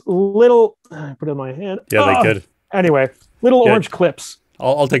these little, I put it in my hand. Yeah, they're good. Anyway, little orange clips.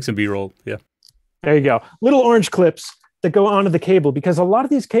 I'll take some B-roll. Yeah. There you go. Little orange clips that go onto the cable, because a lot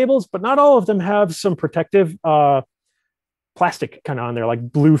of these cables, but not all of them, have some protective plastic kind of on there,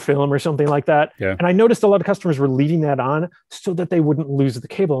 like blue film or something like that. Yeah. And I noticed a lot of customers were leaving that on so that they wouldn't lose the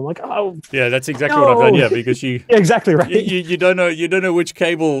cable. I'm like, oh, yeah, that's exactly what I've done. Yeah, because you exactly right. You don't know which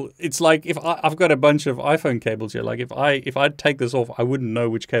cable. It's like if I've got a bunch of iPhone cables here. Like if I take this off, I wouldn't know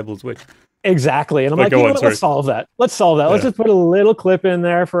which cable's which. Exactly. And I'm like, let's solve that. Let's just put a little clip in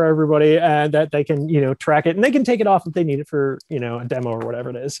there for everybody, and that they can, track it, and they can take it off if they need it for, a demo or whatever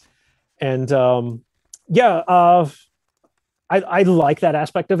it is. And I like that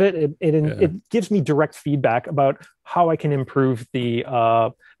aspect of it. It gives me direct feedback about how I can improve the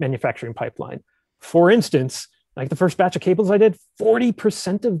manufacturing pipeline. For instance, like the first batch of cables I did,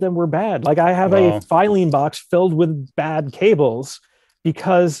 40% of them were bad. Like I have a filing box filled with bad cables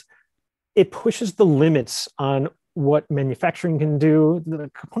because it pushes the limits on what manufacturing can do.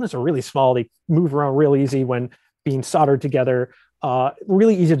 The components are really small. They move around real easy when being soldered together.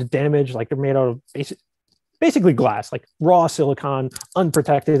 Really easy to damage. Like they're made out of basically glass, like raw silicon,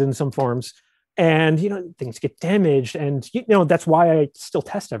 unprotected in some forms. And, things get damaged. And, that's why I still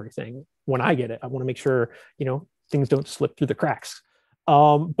test everything when I get it. I want to make sure, things don't slip through the cracks.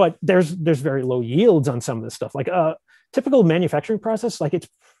 But there's very low yields on some of this stuff. Like a typical manufacturing process,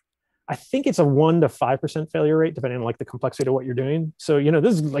 I think it's a 1% to 5% failure rate, depending on like the complexity of what you're doing. So,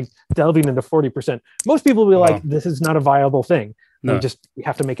 this is like delving into 40%. Most people will be like, this is not a viable thing. No. We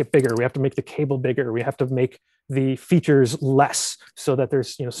have to make it bigger. We have to make the cable bigger. We have to make the features less so that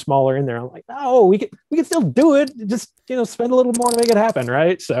there's, smaller in there. I'm like, no, we can still do it. Just, spend a little more to make it happen.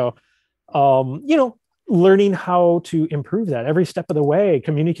 Right. So, learning how to improve that every step of the way,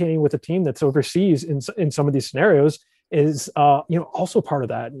 communicating with a team that's overseas in some of these scenarios is, also part of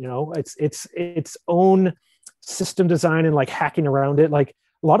that. It's its own system design and like hacking around it. Like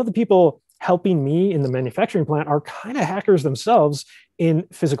a lot of the people helping me in the manufacturing plant are kind of hackers themselves in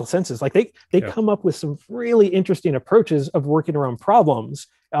physical senses. Like they come up with some really interesting approaches of working around problems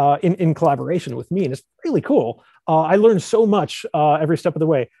in collaboration with me. And it's really cool. I learned so much every step of the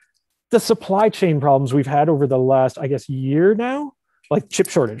way. The supply chain problems we've had over the last, I guess, year now, like chip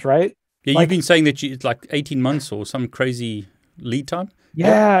shortage, right? Yeah, you've been saying that it's like 18 months or some crazy lead time?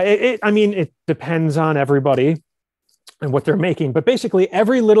 Yeah, it depends on everybody and what they're making. But basically,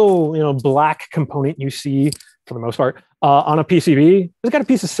 every little, black component you see, for the most part, on a PCB, has got a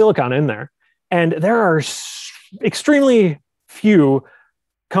piece of silicon in there. And there are extremely few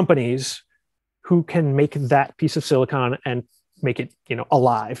companies who can make that piece of silicon and make it,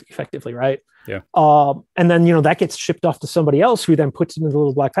 alive effectively, right? Yeah. And then, that gets shipped off to somebody else who then puts it into the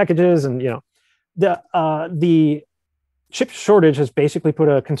little black packages. And, the chip shortage has basically put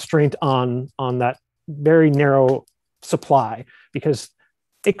a constraint on that very narrow supply, because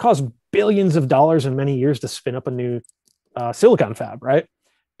it costs billions of dollars in many years to spin up a new silicon fab, right?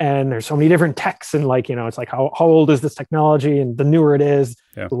 And there's so many different techs, and it's like, how old is this technology? And the newer it is,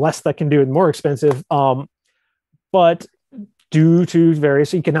 the less that can do it, more expensive. But due to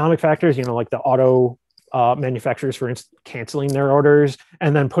various economic factors, like the auto manufacturers, for instance, canceling their orders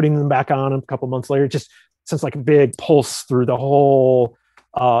and then putting them back on a couple months later, just sends like a big pulse through the whole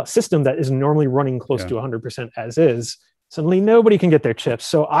system that is normally running close to 100% as is. Suddenly nobody can get their chips.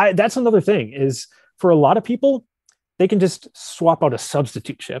 So that's another thing, is for a lot of people, they can just swap out a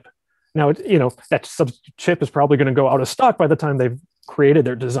substitute chip. Now, that substitute chip is probably going to go out of stock by the time they've created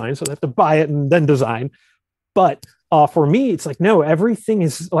their design, so they have to buy it and then design. But for me, it's like, no, everything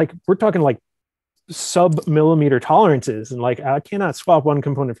is like, we're talking like sub-millimeter tolerances, and like I cannot swap one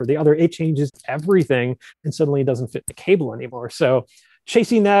component for the other. It changes everything, and suddenly it doesn't fit the cable anymore. So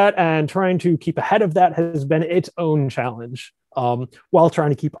chasing that and trying to keep ahead of that has been its own challenge, while trying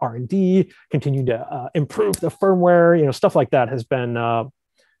to keep R&D, continue to improve the firmware, stuff like that has been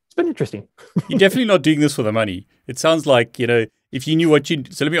it's been interesting. You're definitely not doing this for the money. It sounds like, if you knew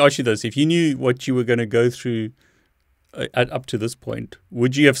so let me ask you this, if you knew what you were going to go through up to this point,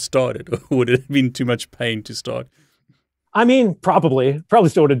 would you have started, or would it have been too much pain to start? I mean, probably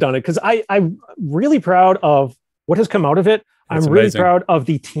still would have done it, because I'm really proud of what has come out of it. I'm really proud of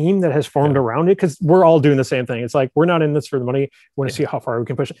the team that has formed around it, because we're all doing the same thing. It's like, we're not in this for the money. We want to see how far we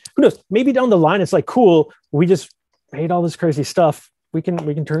can push it. Who knows? Maybe down the line, it's like, cool, we just made all this crazy stuff. We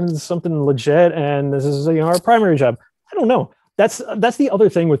can turn into something legit, and this is, our primary job. I don't know. That's the other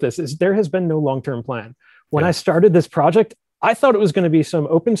thing with this, is there has been no long-term plan. When I started this project, I thought it was going to be some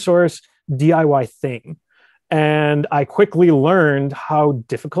open source DIY thing. And I quickly learned how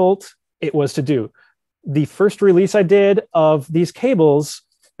difficult it was to do. The first release I did of these cables,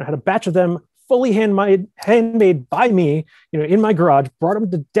 I had a batch of them fully handmade by me, in my garage, brought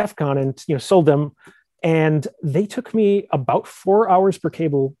them to DEF CON and, sold them. And they took me about 4 hours per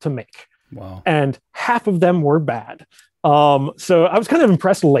cable to make. Wow. And half of them were bad. So I was kind of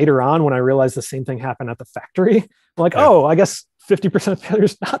impressed later on when I realized the same thing happened at the factory. I'm like, oh, I guess 50% of failure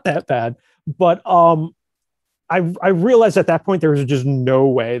is not that bad. But I realized at that point there was just no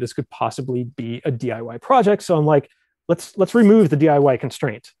way this could possibly be a DIY project. So I'm like, let's remove the DIY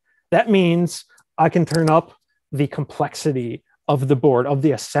constraint. That means I can turn up the complexity of the board, of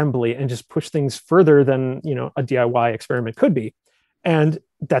the assembly, and just push things further than a DIY experiment could be. And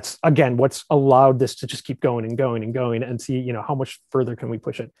that's, again, what's allowed this to just keep going and going and going, and see, how much further can we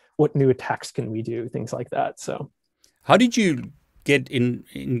push it? What new attacks can we do? Things like that. So how did you get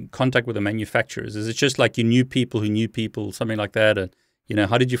in contact with the manufacturers? Is it just like you knew people who knew people, something like that? And,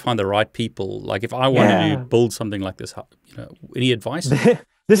 how did you find the right people? Like, if I wanted to build something like this, any advice?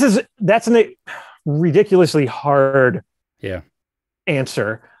 That's a ridiculously hard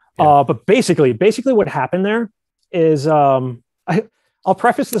answer. But basically what happened there is, I'll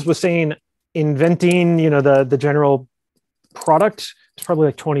preface this with saying inventing, the general product is probably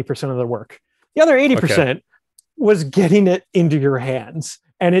like 20% of the work. The other 80% was getting it into your hands,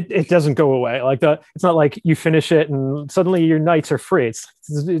 and it doesn't go away. Like it's not like you finish it and suddenly your nights are free.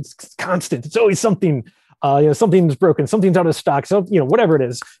 It's constant. It's always something, something's broken, something's out of stock. So, whatever it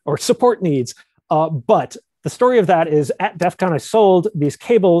is, or support needs. But the story of that is, at DEF CON, I sold these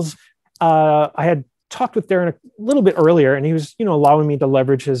cables. I had talked with Darren a little bit earlier, and he was, allowing me to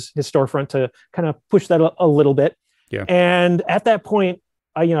leverage his storefront to kind of push that a little bit. Yeah. And at that point,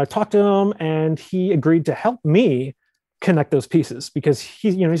 I talked to him, and he agreed to help me connect those pieces, because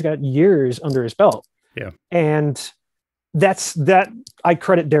he's got years under his belt. Yeah. And that I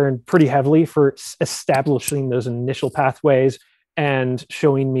credit Darren pretty heavily for establishing those initial pathways and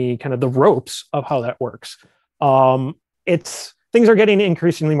showing me kind of the ropes of how that works. Things are getting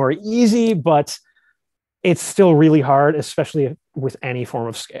increasingly more easy, but it's still really hard, especially with any form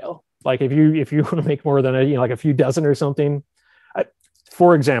of scale. Like if you want to make more than like a few dozen or something,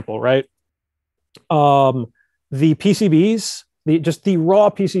 for example, right? The PCBs, just the raw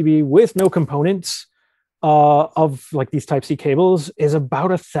PCB with no components of like these Type-C cables is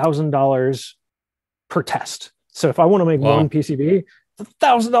about $1,000 per test. So if I want to make one PCB, it's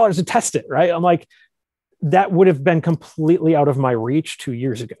 $1,000 to test it, right? I'm like, that would have been completely out of my reach 2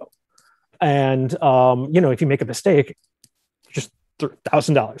 years ago. And if you make a mistake, just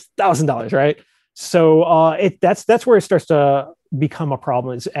 $1,000, right? So that's where it starts to become a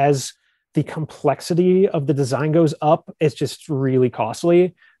problem. Is as the complexity of the design goes up, it's just really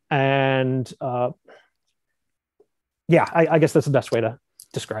costly. And I guess that's the best way to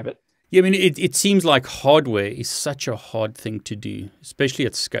describe it. Yeah, I mean, it seems like hardware is such a hard thing to do, especially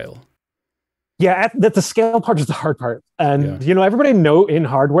at scale. Yeah, the scale part is the hard part. And, everybody in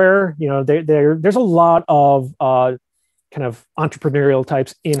hardware, there's a lot of kind of entrepreneurial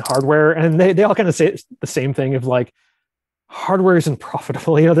types in hardware, and they all kind of say the same thing of like, hardware isn't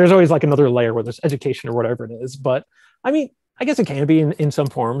profitable. There's always like another layer where there's education or whatever it is. But I mean, I guess it can be in some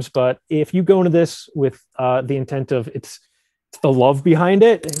forms, but if you go into this with the intent of it's the love behind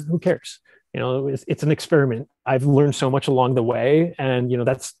it, who cares? It's an experiment. I've learned so much along the way, and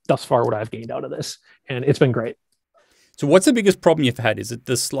that's thus far what I've gained out of this, and it's been great. So what's the biggest problem you've had? Is it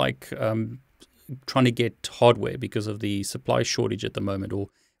this like trying to get hardware because of the supply shortage at the moment, or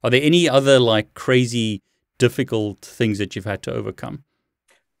are there any other like crazy difficult things that you've had to overcome?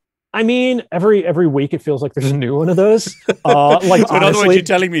 I mean, every week it feels like there's a new one of those. Like, so in other words, you're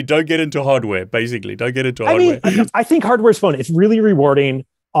telling me don't get into hardware, basically. Don't get into hardware. I mean, I think hardware's fun. It's really rewarding,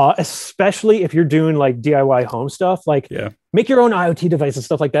 especially if you're doing like DIY home stuff. Like, make your own IoT device and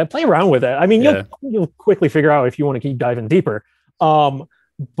stuff like that. Play around with it. I mean, you'll quickly figure out if you want to keep diving deeper.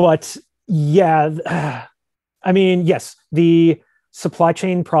 But yeah, I mean, yes, the supply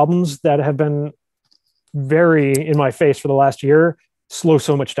chain problems that have been very in my face for the last year slow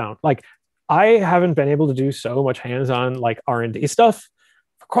so much down. Like, I haven't been able to do so much hands-on like R&D stuff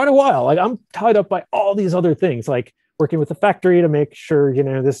for quite a while. Like, I'm tied up by all these other things, like working with the factory to make sure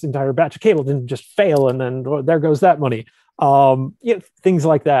this entire batch of cable didn't just fail, and then there goes that money. things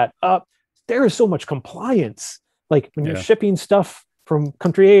like that. There is so much compliance. Like when you're shipping stuff from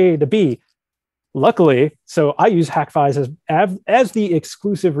country A to B. Luckily, so I use Hak5 as the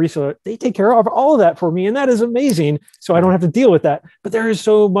exclusive reseller. They take care of all of that for me, and that is amazing. So I don't have to deal with that. But there is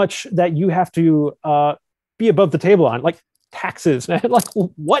so much that you have to be above the table on, like taxes, man. Like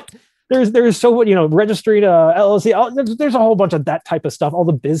what? There's so what, registry to LLC. There's a whole bunch of that type of stuff. All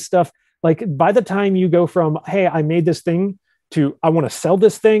the biz stuff. Like by the time you go from, hey, I made this thing to I want to sell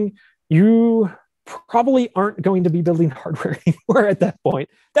this thing, you probably aren't going to be building hardware anymore at that point.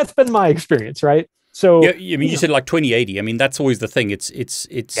 That's been my experience, right? So yeah, I mean, you said like 2080. I mean, that's always the thing. It's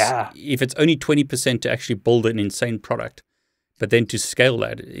if it's only 20% to actually build an insane product, but then to scale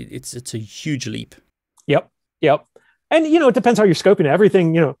that, it's a huge leap. Yep. And it depends how you're scoping it.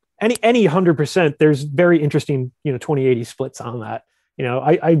 Everything, any 100%, there's very interesting 2080 splits on that.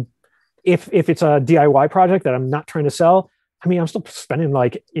 If it's a DIY project that I'm not trying to sell, I mean, I'm still spending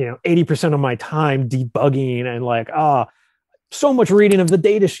like, 80% of my time debugging and like, so much reading of the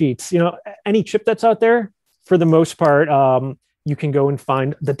data sheets. Any chip that's out there, for the most part, you can go and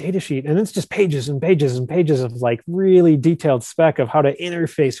find the data sheet, and it's just pages and pages and pages of like really detailed spec of how to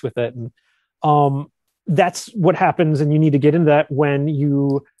interface with it. And that's what happens. And you need to get into that when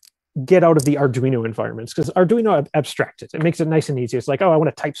you get out of the Arduino environments, because Arduino abstracts it. It makes it nice and easy. It's like, I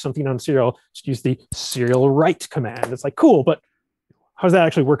want to type something on serial, just use the serial write command. It's like, cool, but how does that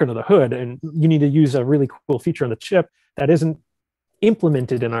actually work under the hood? And you need to use a really cool feature on the chip that isn't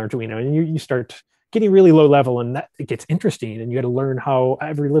implemented in Arduino. And you start getting really low level, and that it gets interesting, and you got to learn how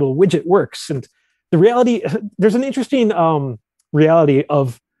every little widget works. And the reality, there's an interesting reality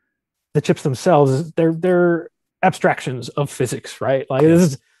of the chips themselves. They're abstractions of physics, right? Like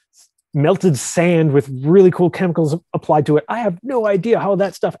this is melted sand with really cool chemicals applied to it. I have no idea how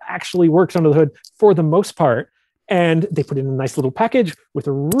that stuff actually works under the hood for the most part. And they put in a nice little package with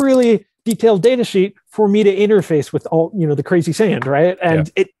a really detailed data sheet for me to interface with all, the crazy sand, right? And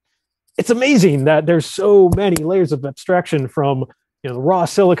it's amazing that there's so many layers of abstraction from, the raw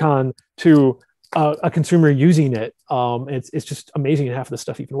silicon to a consumer using it. It's just amazing half of the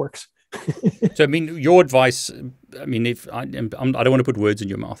stuff even works. So, I mean, your advice, I mean, if I don't want to put words in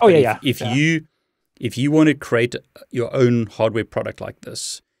your mouth. If you want to create your own hardware product like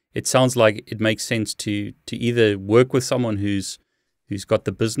this, it sounds like it makes sense to either work with someone who's got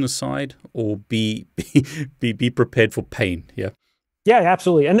the business side, or be prepared for pain. Yeah,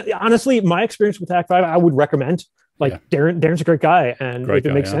 absolutely. And honestly, my experience with Hak5, I would recommend. Like Darren's a great guy, and if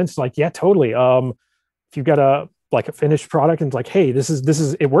it makes sense, like totally. If you've got a finished product and it's like, hey, this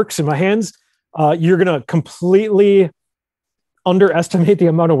is it works in my hands, you're gonna completely underestimate the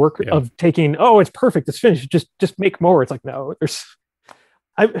amount of work of taking. Oh, it's perfect, it's finished, just make more. It's like, no,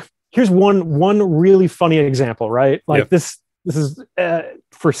 here's one really funny example, right? Like this is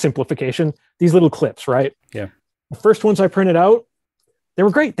for simplification, these little clips, right? Yeah. The first ones I printed out, they were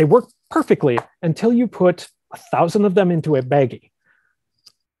great, they worked perfectly until you put 1,000 of them into a baggie.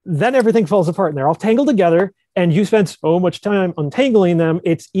 Then everything falls apart and they're all tangled together, and you spend so much time untangling them,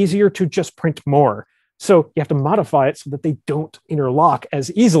 it's easier to just print more. So you have to modify it so that they don't interlock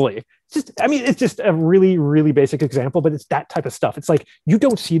as easily. It's just a really, really basic example, but it's that type of stuff. It's like, you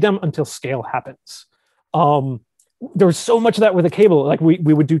don't see them until scale happens. There's so much of that with a cable. Like we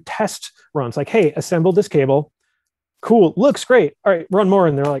would do test runs, like, hey, assemble this cable. Cool, looks great. All right, run more.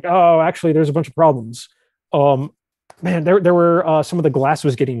 And they're like, oh, actually, there's a bunch of problems. Man, there were some of the glass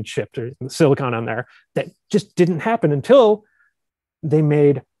was getting chipped, or the silicon on there, that just didn't happen until they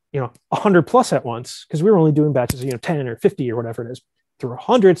made 100 plus at once, because we were only doing batches of 10 or 50 or whatever it is. Through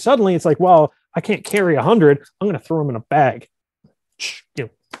 100, suddenly it's like, well, I can't carry 100. I'm going to throw them in a bag.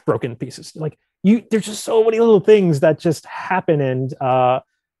 Broken pieces. Like there's just so many little things that just happen, and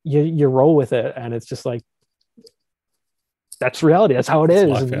you roll with it, and it's just like, that's reality. That's how it is.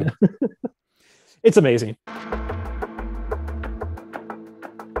 Life, It's amazing.